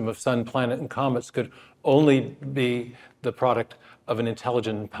system of sun, planet, and comets could only be the product of an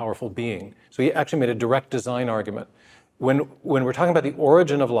intelligent and powerful being. So he actually made a direct design argument. When we're talking about the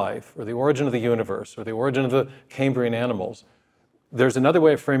origin of life, or the origin of the universe, or the origin of the Cambrian animals, there's another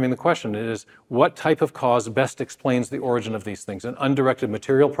way of framing the question. It is, what type of cause best explains the origin of these things? An undirected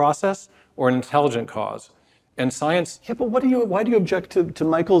material process or an intelligent cause? And science... Yeah, but why do you object to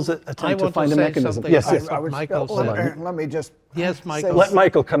Michael's attempt to find a mechanism? Yes, Yes. Michael said. Let me just Yes, Michael. Let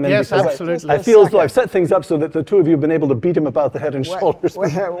Michael come in. Yes, because absolutely. I feel as though I've set things up so that the two of you have been able to beat him about the head and shoulders.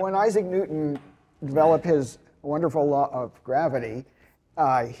 When Isaac Newton developed his wonderful law of gravity,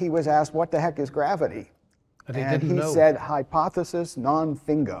 he was asked, what the heck is gravity? And he he said, hypothesis non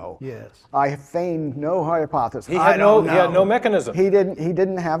fingo. Yes. I feigned no hypothesis. He had no mechanism. He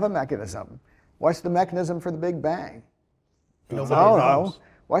didn't have a mechanism. What's the mechanism for the Big Bang? Nobody I don't knows. know.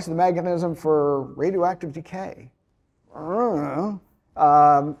 What's the mechanism for radioactive decay? I don't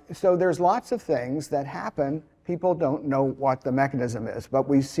know. So there's lots of things that happen. People don't know what the mechanism is, but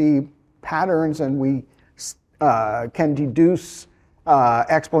we see patterns and we can deduce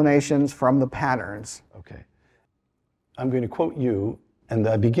explanations from the patterns. Okay. I'm going to quote you, and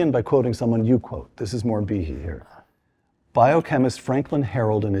I begin by quoting someone you quote. This is more Behe here. Biochemist Franklin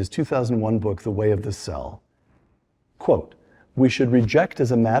Harold, in his 2001 book, The Way of the Cell, quote, "We should reject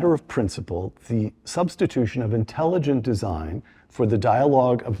as a matter of principle the substitution of intelligent design for the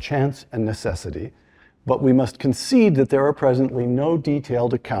dialogue of chance and necessity, but we must concede that there are presently no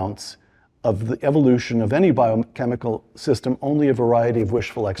detailed accounts of the evolution of any biochemical system, only a variety of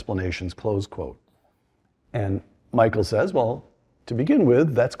wishful explanations," close quote. And Michael says, well, to begin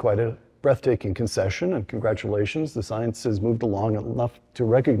with, that's quite a breathtaking concession, and congratulations, the science has moved along enough to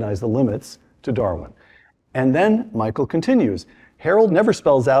recognize the limits to Darwin. And then Michael continues, Harold never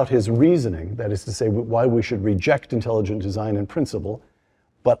spells out his reasoning, that is to say, why we should reject intelligent design in principle,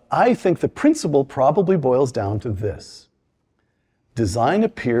 but I think the principle probably boils down to this. Design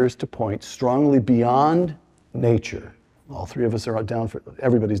appears to point strongly beyond nature. All three of us are down for,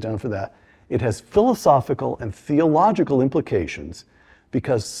 everybody's down for that. It has philosophical and theological implications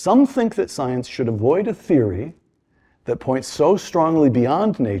because some think that science should avoid a theory that points so strongly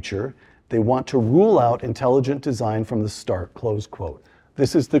beyond nature, they want to rule out intelligent design from the start, close quote.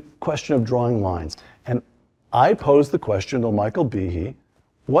 This is the question of drawing lines. And I pose the question to Michael Behe,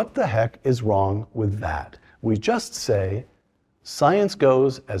 what the heck is wrong with that? We just say, science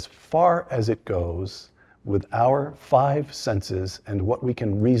goes as far as it goes with our five senses and what we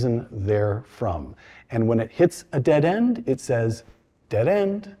can reason therefrom. And when it hits a dead end, it says, dead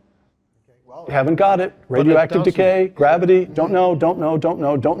end. You haven't got it. Radioactive decay, gravity, don't know.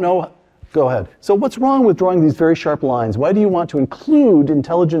 Go ahead. So what's wrong with drawing these very sharp lines? Why do you want to include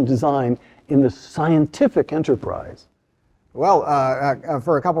intelligent design in the scientific enterprise? Well,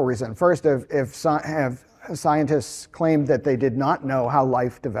 for a couple reasons. First, if scientists claimed that they did not know how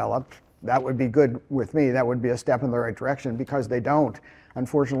life developed, that would be good with me. That would be a step in the right direction because they don't.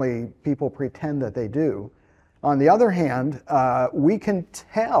 Unfortunately, people pretend that they do. On the other hand, we can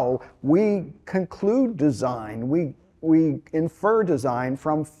tell, we conclude design, we infer design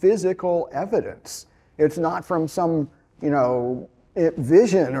from physical evidence. It's not from some,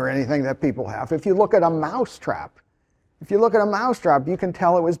 vision or anything that people have. If you look at a mousetrap, you can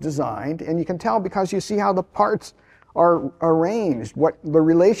tell it was designed, and you can tell because you see how the parts are arranged, what the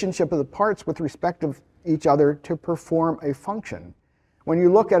relationship of the parts with respect to each other to perform a function. When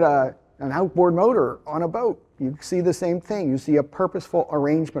you look at an outboard motor on a boat, you see the same thing. You see a purposeful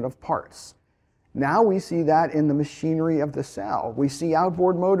arrangement of parts. Now we see that in the machinery of the cell. We see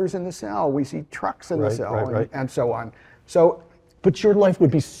outboard motors in the cell. We see trucks in the cell, and so on. So, but your life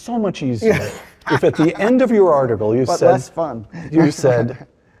would be so much easier if at the end of your article you said, less fun. You said,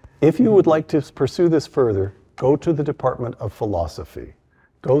 if you would like to pursue this further, go to the Department of Philosophy.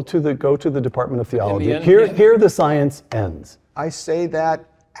 Go to the Department of Theology. Here the science ends. I say that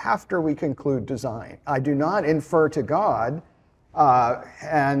after we conclude design. I do not infer to God.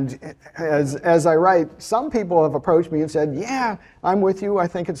 And as I write, some people have approached me and said, yeah, I'm with you. I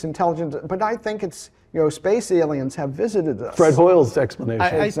think it's intelligent, but I think it's, space aliens have visited us. Fred Hoyle's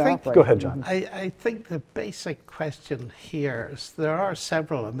explanation. Exactly. Go ahead, John. I think the basic question here is, there are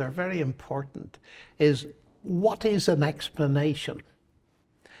several and they're very important, is what is an explanation?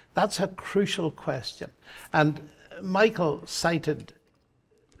 That's a crucial question. And Michael cited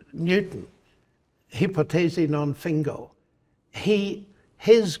Newton, hypothesi non fingo.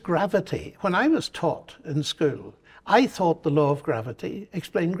 His gravity, when I was taught in school, I thought the law of gravity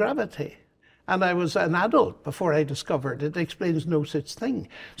explained gravity. And I was an adult before I discovered it explains no such thing.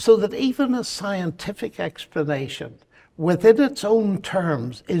 So that even a scientific explanation within its own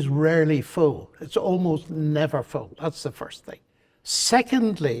terms is rarely full. It's almost never full. That's the first thing.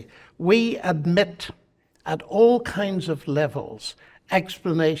 Secondly, we admit at all kinds of levels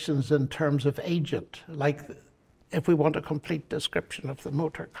explanations in terms of agent, like if we want a complete description of the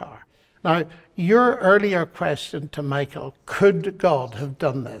motor car. Now, your earlier question to Michael, could God have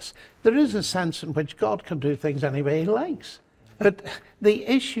done this? There is a sense in which God can do things any way he likes. But the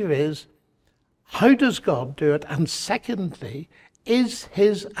issue is, how does God do it? And secondly, is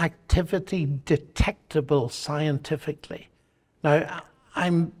his activity detectable scientifically? Now,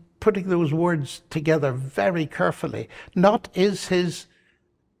 I'm putting those words together very carefully. Not is his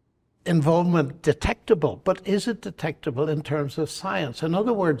involvement detectable, but is it detectable in terms of science? In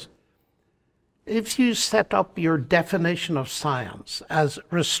other words, if you set up your definition of science as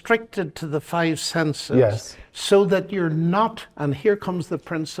restricted to the five senses, so that you're not, and here comes the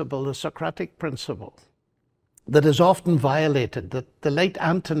principle, the Socratic principle, that is often violated, that the late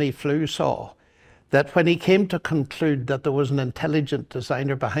Antony Flew saw, that when he came to conclude that there was an intelligent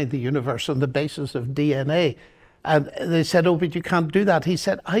designer behind the universe on the basis of DNA, and they said, oh, but you can't do that. He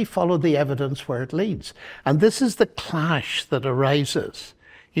said, I follow the evidence where it leads. And this is the clash that arises.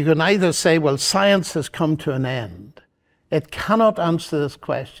 You can either say, well, science has come to an end. It cannot answer this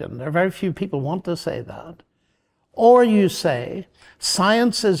question. There are very few people want to say that. Or you say,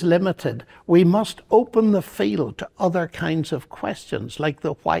 science is limited. We must open the field to other kinds of questions, like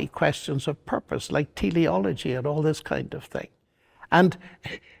the why questions of purpose, like teleology and all this kind of thing. And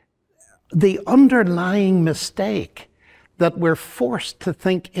the underlying mistake that we're forced to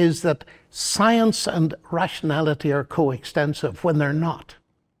think is that science and rationality are coextensive when they're not.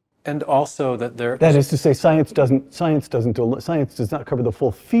 And also that that is to say, science does not cover the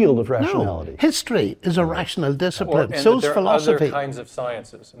full field of rationality. No, history is a rational discipline. So is philosophy. There are other kinds of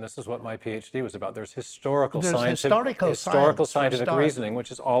sciences, and this is what my PhD was about. There's historical scientific reasoning, which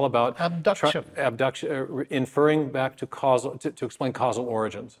is all about abduction, inferring back to explain causal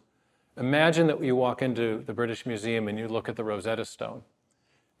origins. Imagine that you walk into the British Museum and you look at the Rosetta Stone,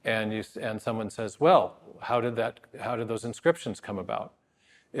 and someone says, well, how did those inscriptions come about?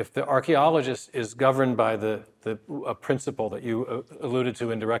 If the archaeologist is governed by a principle that you alluded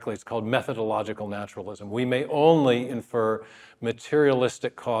to indirectly, it's called methodological naturalism. We may only infer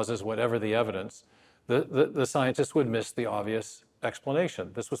materialistic causes, whatever the evidence. The scientist would miss the obvious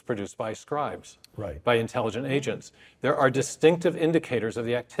explanation. This was produced by scribes, right, by intelligent agents. There are distinctive indicators of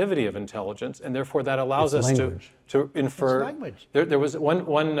the activity of intelligence, and therefore that allows us to infer. It's language. There was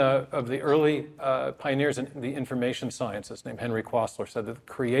one of the early pioneers in the information sciences named Henry Quastler said that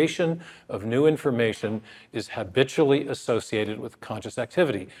the creation of new information is habitually associated with conscious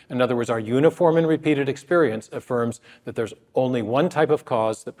activity. In other words, our uniform and repeated experience affirms that there's only one type of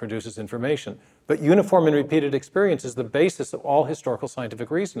cause that produces information. But uniform and repeated experience is the basis of all historical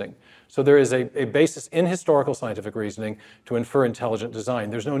scientific reasoning. So there is a basis in historical scientific reasoning to infer intelligent design.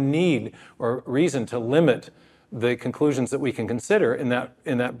 There's no need or reason to limit the conclusions that we can consider in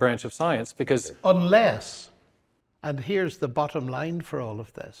that branch of science, because unless, and here's the bottom line for all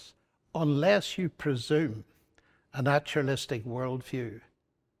of this, unless you presume a naturalistic worldview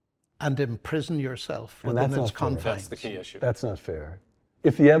and imprison yourself within its confines. That's the key issue. That's not fair.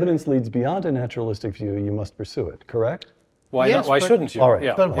 If the evidence leads beyond a naturalistic view, you must pursue it, correct? Why yes, not? Why shouldn't you? All right.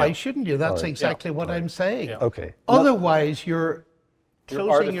 Yeah. But why shouldn't you? That's exactly what I'm saying. Yeah. Okay. Otherwise, you're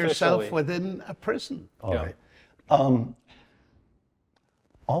closing yourself artificially within a prison. All right.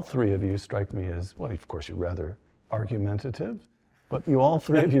 All three of you strike me as, well, of course, you're rather argumentative, but all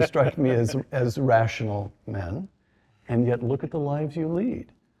three of you strike me as rational men, and yet look at the lives you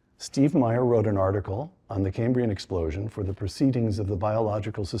lead. Steve Meyer wrote an article on the Cambrian explosion for the Proceedings of the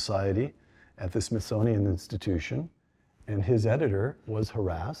Biological Society at the Smithsonian Institution, and his editor was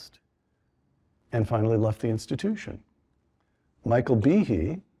harassed and finally left the institution. Michael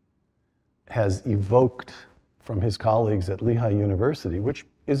Behe has evoked from his colleagues at Lehigh University, which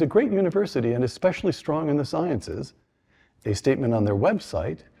is a great university and especially strong in the sciences, a statement on their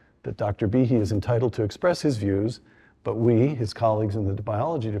website that Dr. Behe is entitled to express his views, but we, his colleagues in the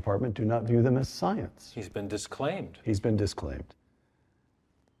biology department, do not view them as science. He's been disclaimed. He's been disclaimed.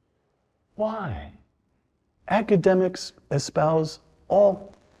 Why? Academics espouse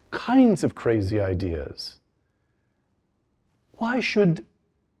all kinds of crazy ideas. Why should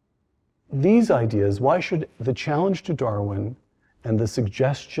these ideas, why should the challenge to Darwin and the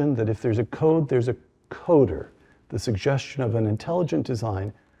suggestion that if there's a code, there's a coder, the suggestion of an intelligent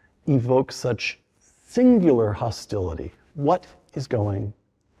design, evoke such singular hostility? What is going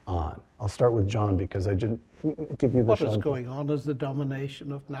on? I'll start with John because I didn't give you the What is going on is the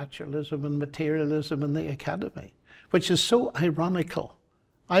domination of naturalism and materialism in the academy, which is so ironical.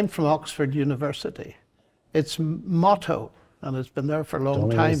 I'm from Oxford University. Its motto, and it's been there for a long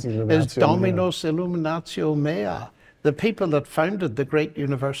time, is Dominus Illuminatio Mea. The people that founded the great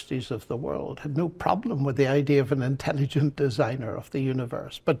universities of the world had no problem with the idea of an intelligent designer of the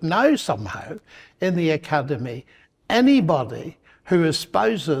universe. But now somehow, in the academy, anybody who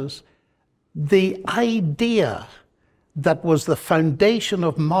espouses the idea that was the foundation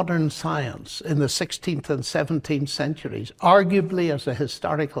of modern science in the 16th and 17th centuries, arguably as a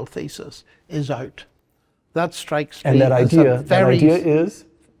historical thesis, is out. That strikes me and that as idea, a very... that idea is?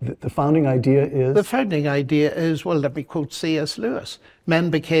 The founding idea is? The founding idea is, well, let me quote C.S. Lewis.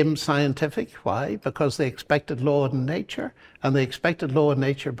 Men became scientific. Why? Because they expected law in nature, and they expected law in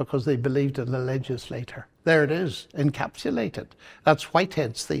nature because they believed in the legislator. There it is, encapsulated. That's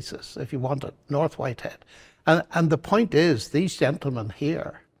Whitehead's thesis, if you want it, North Whitehead. And the point is, these gentlemen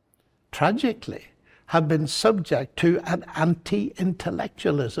here, tragically, have been subject to an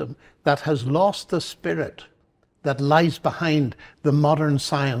anti-intellectualism that has lost the spirit that lies behind the modern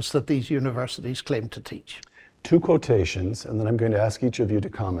science that these universities claim to teach. Two quotations, and then I'm going to ask each of you to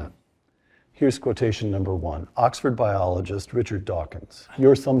comment. Here's quotation number one. Oxford biologist Richard Dawkins,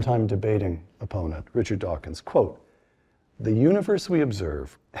 your sometime debating opponent, Richard Dawkins, quote, "The universe we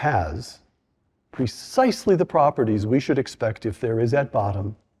observe has precisely the properties we should expect if there is at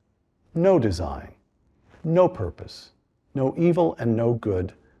bottom no design, no purpose, no evil and no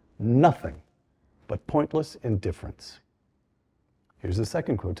good, nothing but pointless indifference." Here's the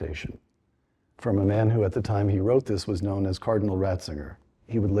second quotation from a man who at the time he wrote this was known as Cardinal Ratzinger.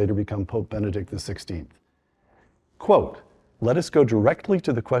 He would later become Pope Benedict XVI. Quote, "Let us go directly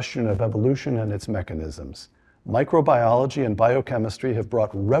to the question of evolution and its mechanisms. Microbiology and biochemistry have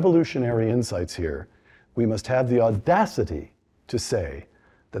brought revolutionary insights here. We must have the audacity to say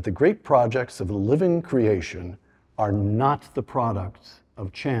that the great projects of the living creation are not the products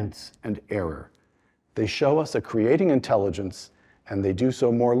of chance and error. They show us a creating intelligence and they do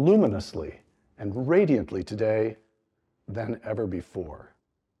so more luminously and radiantly today than ever before.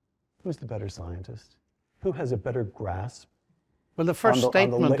 Who's the better scientist? Who has a better grasp? Well, the first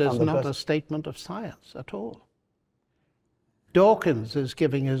statement is not a statement of science at all. Dawkins is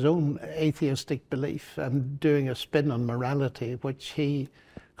giving his own atheistic belief and doing a spin on morality, which he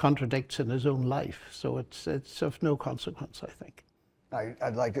contradicts in his own life. So it's of no consequence, I think.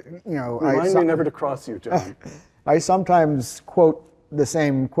 I'd like to, you know... Remind me never to cross you, John. I sometimes quote the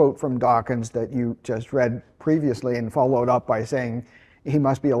same quote from Dawkins that you just read previously and followed up by saying he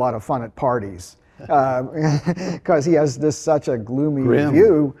must be a lot of fun at parties. Because he has such a gloomy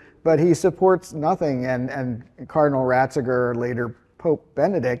view, but he supports nothing. And Cardinal Ratzinger, later Pope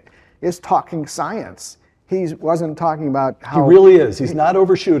Benedict, is talking science. He wasn't talking about how... He really is. He's not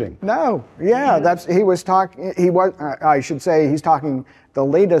overshooting. No, yeah, I should say he's talking the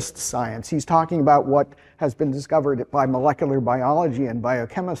latest science. He's talking about what has been discovered by molecular biology and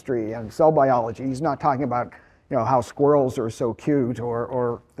biochemistry and cell biology. He's not talking about, you know, how squirrels are so cute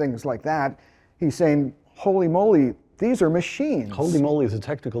or things like that. He's saying, holy moly, these are machines. Holy moly is a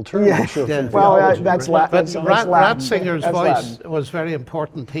technical term. Yeah. I'm sure, Yeah. Well, that's Latin. But Ratzinger's voice was very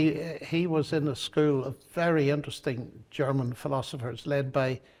important. He was in a school of very interesting German philosophers led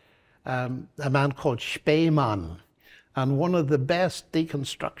by a man called Spemann. And one of the best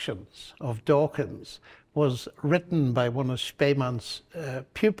deconstructions of Dawkins was written by one of Spemann's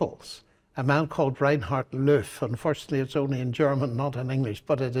pupils, a man called Reinhard Löff. Unfortunately, it's only in German, not in English,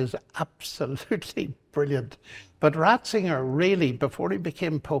 but it is absolutely brilliant. But Ratzinger really, before he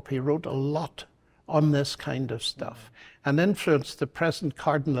became Pope, he wrote a lot on this kind of stuff and influenced the present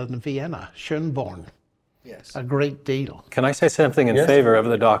Cardinal in Vienna, Schönborn, a great deal. Can I say something in favor of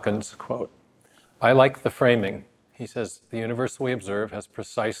the Dawkins quote? I like the framing. He says, the universe we observe has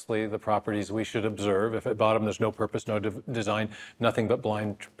precisely the properties we should observe. If at bottom there's no purpose, no design, nothing but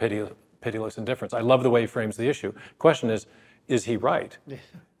blind, pitiless indifference. I love the way he frames the issue. Question is he right?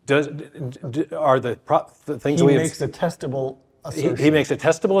 Are the things he makes a testable assertion. He makes a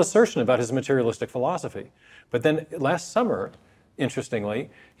testable assertion about his materialistic philosophy. But then last summer,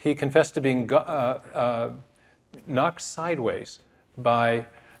 interestingly, he confessed to being knocked sideways by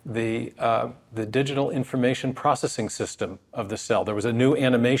the digital information processing system of the cell. There was a new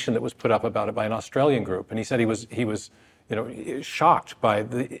animation that was put up about it by an Australian group, and he said he was shocked by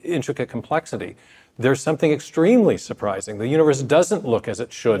the intricate complexity. There's something extremely surprising. The universe doesn't look as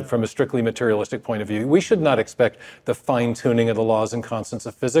it should from a strictly materialistic point of view. We should not expect the fine-tuning of the laws and constants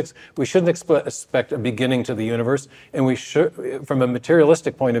of physics. We shouldn't expect a beginning to the universe. And we should, from a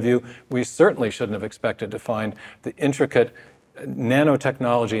materialistic point of view, we certainly shouldn't have expected to find the intricate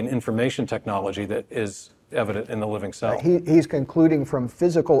nanotechnology and information technology that is evident in the living cell. He's concluding from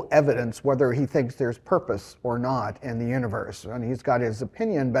physical evidence whether he thinks there's purpose or not in the universe. And he's got his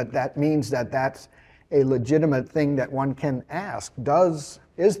opinion, but that means that that's a legitimate thing that one can ask.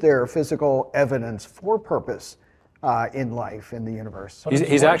 Is there physical evidence for purpose in life, in the universe?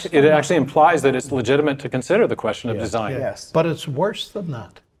 It actually implies that it's legitimate to consider the question of design. Yes. But it's worse than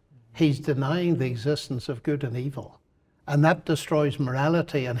that. He's denying the existence of good and evil. And that destroys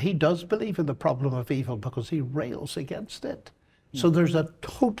morality. And he does believe in the problem of evil because he rails against it. So there's a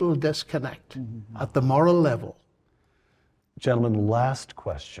total disconnect at the moral level. Gentlemen, last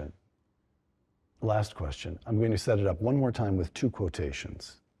question. Last question. I'm going to set it up one more time with two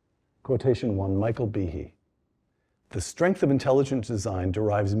quotations. Quotation one, Michael Behe. The strength of intelligent design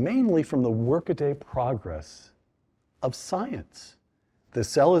derives mainly from the workaday progress of science. The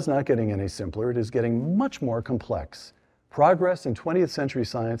cell is not getting any simpler. It is getting much more complex. Progress in 20th century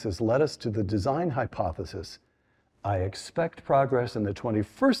science has led us to the design hypothesis. I expect progress in the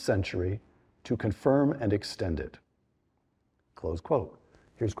 21st century to confirm and extend it. Close quote.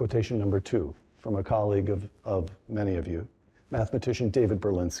 Here's quotation number two from a colleague of many of you, mathematician David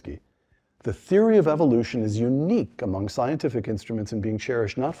Berlinski. The theory of evolution is unique among scientific instruments in being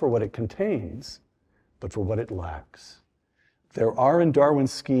cherished not for what it contains, but for what it lacks. There are in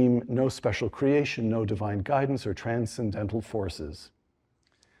Darwin's scheme no special creation, no divine guidance or transcendental forces.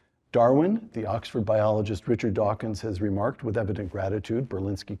 Darwin, the Oxford biologist Richard Dawkins has remarked with evident gratitude,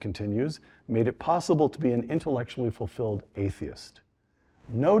 Berlinski continues, made it possible to be an intellectually fulfilled atheist.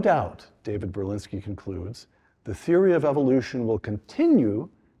 No doubt, David Berlinski concludes, the theory of evolution will continue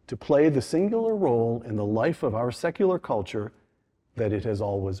to play the singular role in the life of our secular culture that it has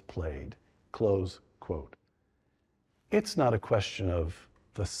always played. Close quote. It's not a question of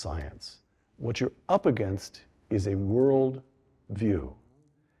the science. What you're up against is a world view.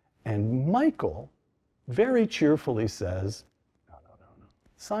 And Michael very cheerfully says, no.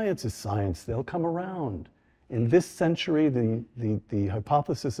 Science is science. They'll come around. In this century, the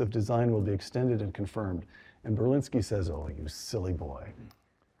hypothesis of design will be extended and confirmed. And Berlinski says, oh, you silly boy.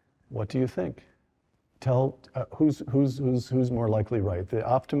 What do you think? Tell, who's more likely right, the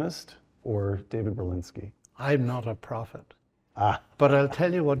optimist or David Berlinski? I'm not a prophet. Ah. But I'll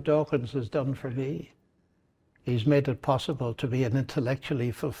tell you what Dawkins has done for me. He's made it possible to be an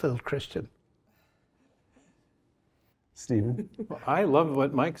intellectually fulfilled Christian. Stephen? Well, I love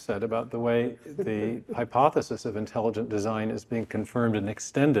what Mike said about the way the hypothesis of intelligent design is being confirmed and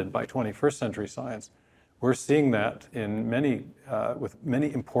extended by 21st century science. We're seeing that in with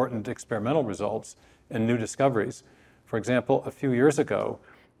many important experimental results and new discoveries. For example, a few years ago,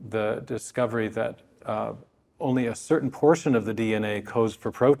 the discovery that only a certain portion of the DNA codes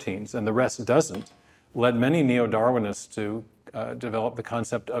for proteins and the rest doesn't led many neo-Darwinists to develop the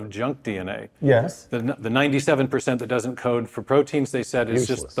concept of junk DNA. Yes. The 97% that doesn't code for proteins, they said, is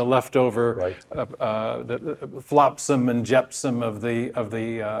Useless. just the leftover Right. the flopsome and gypsum of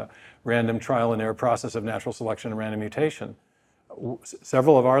the random trial and error process of natural selection and random mutation.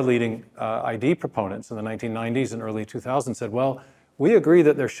 Several of our leading ID proponents in the 1990s and early 2000s said, well, we agree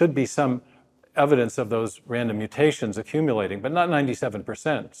that there should be some evidence of those random mutations accumulating, but not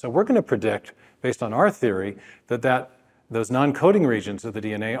 97%. So we're going to predict, based on our theory, that those non-coding regions of the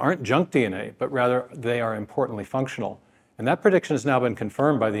DNA aren't junk DNA, but rather they are importantly functional. And that prediction has now been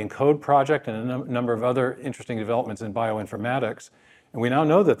confirmed by the ENCODE project and a number of other interesting developments in bioinformatics. And we now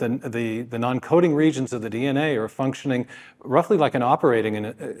know that the non-coding regions of the DNA are functioning roughly like an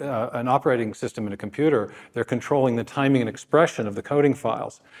operating system in a computer. They're controlling the timing and expression of the coding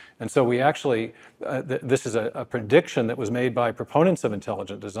files. And so we actually, this is a prediction that was made by proponents of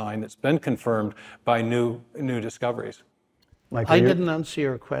intelligent design that's been confirmed by new discoveries. Michael, I didn't answer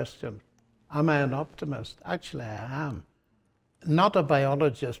your question. Am I an optimist? Actually, I am. Not a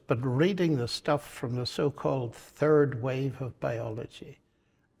biologist, but reading the stuff from the so-called third wave of biology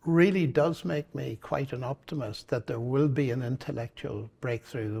really does make me quite an optimist that there will be an intellectual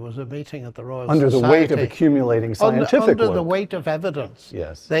breakthrough. There was a meeting at the Royal Society. Under the weight of accumulating scientific Under work. the weight of evidence.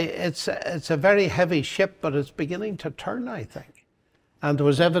 Yes. It's a very heavy ship, but it's beginning to turn, I think. And there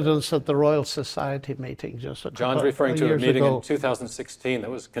was evidence at the Royal Society meeting just a couple John's referring to a years meeting ago. in 2016 that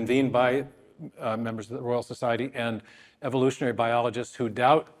was convened by members of the Royal Society and evolutionary biologists who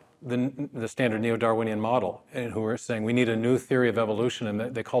doubt the standard neo-Darwinian model and who are saying we need a new theory of evolution,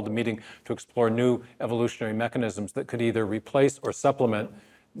 and they called the meeting to explore new evolutionary mechanisms that could either replace or supplement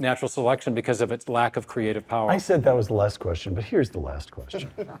natural selection because of its lack of creative power. I said that was the last question, but here's the last question.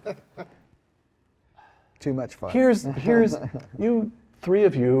 Too much fun. Here's you, three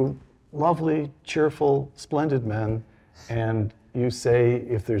of you, lovely, cheerful, splendid men, and you say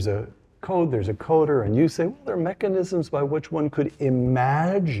if there's a code, there's a coder, and you say, well, there are mechanisms by which one could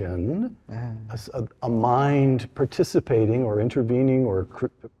imagine a mind participating or intervening or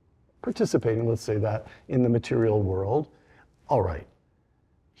participating, let's say that, in the material world. All right,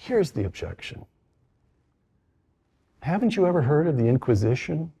 here's the objection. Haven't you ever heard of the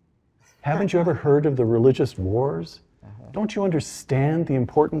Inquisition? Haven't you ever heard of the religious wars? Don't you understand the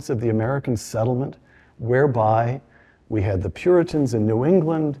importance of the American settlement, whereby we had the Puritans in New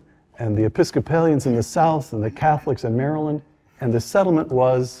England and the Episcopalians in the South and the Catholics in Maryland, and the settlement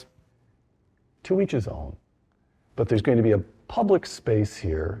was to each his own. But there's going to be a public space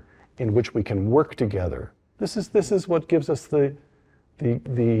here in which we can work together. This is what gives us the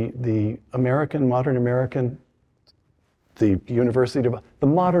American, modern American, the university, the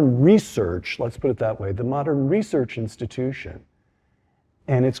modern research, let's put it that way, the modern research institution.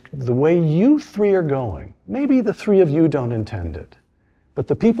 And it's the way you three are going. Maybe the three of you don't intend it, but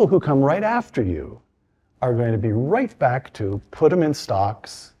the people who come right after you are going to be right back to put them in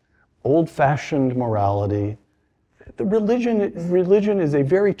stocks, old-fashioned morality. The religion is a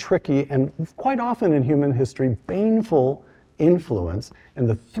very tricky and quite often in human history, baneful influence. And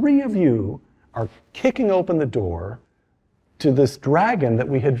the three of you are kicking open the door to this dragon that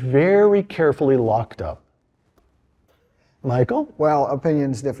we had very carefully locked up. Michael? Well,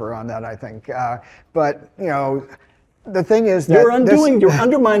 opinions differ on that, I think. But, you know, the thing is that you're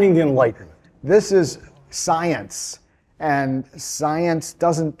undermining the Enlightenment. This is science, and science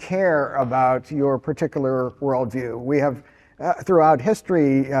doesn't care about your particular worldview. We have, throughout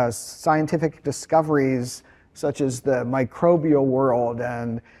history, scientific discoveries such as the microbial world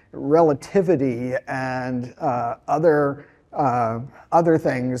and relativity and other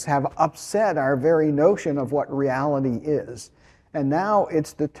things have upset our very notion of what reality is. And now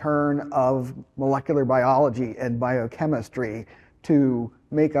it's the turn of molecular biology and biochemistry to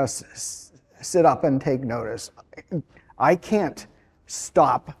make us sit up and take notice. I can't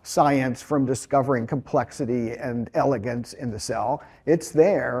stop science from discovering complexity and elegance in the cell. It's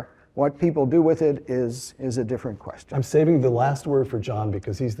there. What people do with it is a different question. I'm saving the last word for John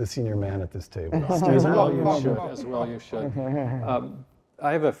because he's the senior man at this table. As well you should.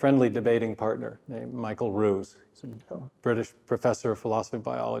 I have a friendly debating partner named Michael Ruse. He's a British professor of philosophy and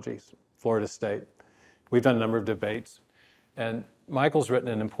biology, Florida State. We've done a number of debates. And Michael's written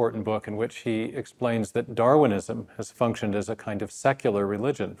an important book in which he explains that Darwinism has functioned as a kind of secular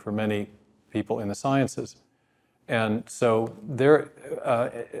religion for many people in the sciences. And so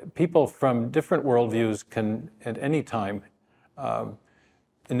people from different worldviews can at any time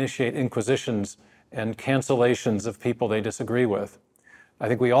initiate inquisitions and cancellations of people they disagree with. I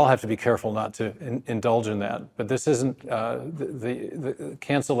think we all have to be careful not to indulge in that. But this isn't, the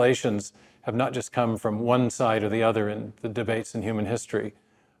cancellations have not just come from one side or the other in the debates in human history.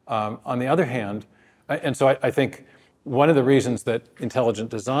 On the other hand, and so I think one of the reasons that intelligent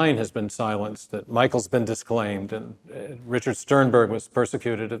design has been silenced, that Michael's been disclaimed, and Richard Sternberg was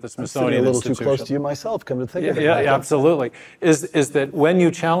persecuted at the Smithsonian Institution. I'm sitting a little too close to you myself, come to think of it. Yeah, absolutely. Is that when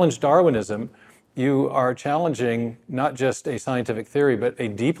you challenge Darwinism, you are challenging not just a scientific theory, but a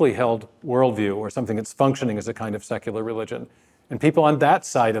deeply held worldview or something that's functioning as a kind of secular religion. And people on that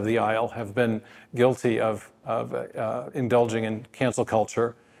side of the aisle have been guilty of indulging in cancel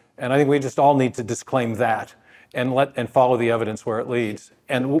culture. And I think we just all need to disclaim that and follow the evidence where it leads.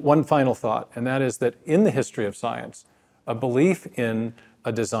 And one final thought, and that is that in the history of science, a belief in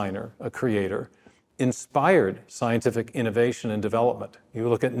a designer, a creator, inspired scientific innovation and development. You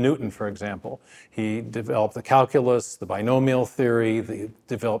look at Newton, for example. He developed the calculus, the binomial theory,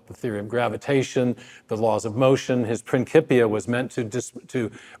 developed the theory of gravitation, the laws of motion. His Principia was meant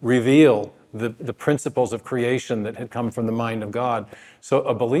to reveal the principles of creation that had come from the mind of God. So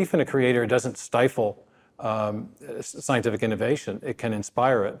a belief in a creator doesn't stifle scientific innovation. It can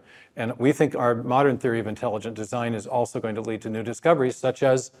inspire it. And we think our modern theory of intelligent design is also going to lead to new discoveries, such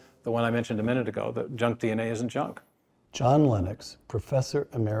as the one I mentioned a minute ago, that junk DNA isn't junk. John Lennox, Professor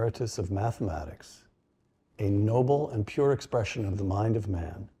Emeritus of Mathematics, a noble and pure expression of the mind of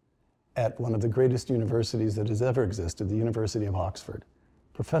man at one of the greatest universities that has ever existed, the University of Oxford.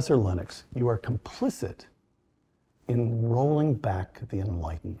 Professor Lennox, you are complicit in rolling back the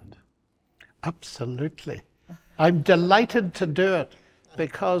Enlightenment. Absolutely. I'm delighted to do it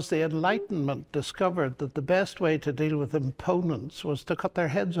because the Enlightenment discovered that the best way to deal with opponents was to cut their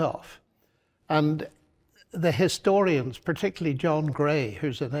heads off. And the historians, particularly John Gray,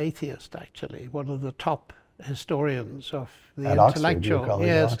 who's an atheist actually, one of the top historians of the intellectual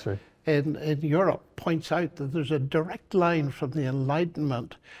in Europe, points out that there's a direct line from the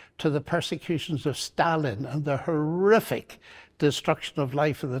Enlightenment to the persecutions of Stalin and the horrific destruction of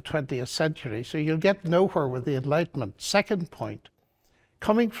life in the 20th century. So you'll get nowhere with the Enlightenment. Second point,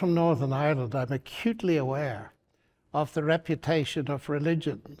 coming from Northern Ireland, I'm acutely aware of the reputation of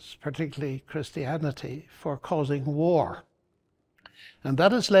religions, particularly Christianity, for causing war. And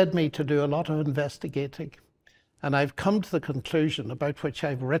that has led me to do a lot of investigating. And I've come to the conclusion about which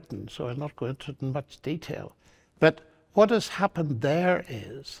I've written, so I'll not go into it in much detail. But what has happened there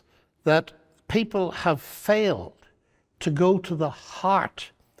is that people have failed to go to the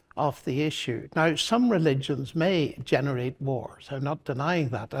heart of the issue. Now, some religions may generate wars. I'm not denying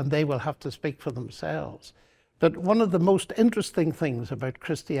that, and they will have to speak for themselves. But one of the most interesting things about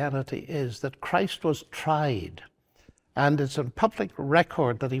Christianity is that Christ was tried. And it's on public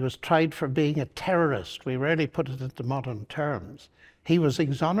record that he was tried for being a terrorist. We rarely put it into modern terms. He was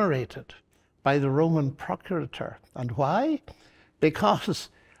exonerated by the Roman procurator. And why? Because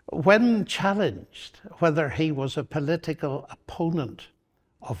when challenged whether he was a political opponent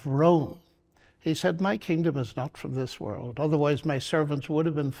of Rome, he said, "My kingdom is not from this world. Otherwise my servants would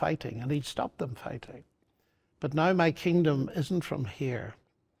have been fighting," and he'd stopped them fighting. "But now my kingdom isn't from here."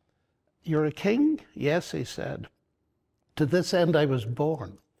 "You're a king?" "Yes," he said. "To this end I was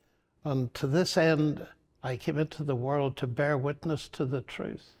born, and to this end I came into the world to bear witness to the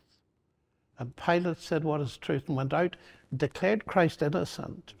truth." And Pilate said, "What is truth?" and went out, declared Christ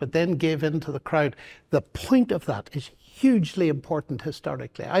innocent, but then gave in to the crowd. The point of that is hugely important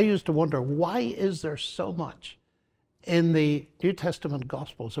historically. I used to wonder, why is there so much in the New Testament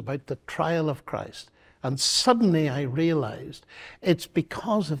Gospels about the trial of Christ? And suddenly I realized it's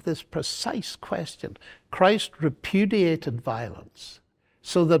because of this precise question. Christ repudiated violence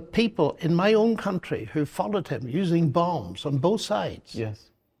so that people in my own country who followed him using bombs on both sides, yes,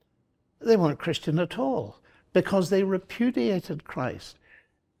 they weren't Christian at all because they repudiated Christ.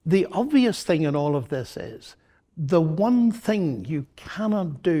 The obvious thing in all of this is the one thing you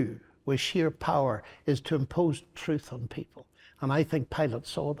cannot do with sheer power is to impose truth on people. And I think Pilate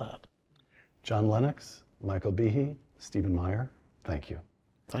saw that. John Lennox, Michael Behe, Stephen Meyer, thank you.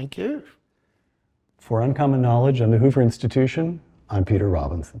 Thank you. For Uncommon Knowledge and the Hoover Institution, I'm Peter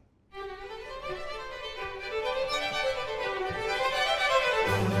Robinson.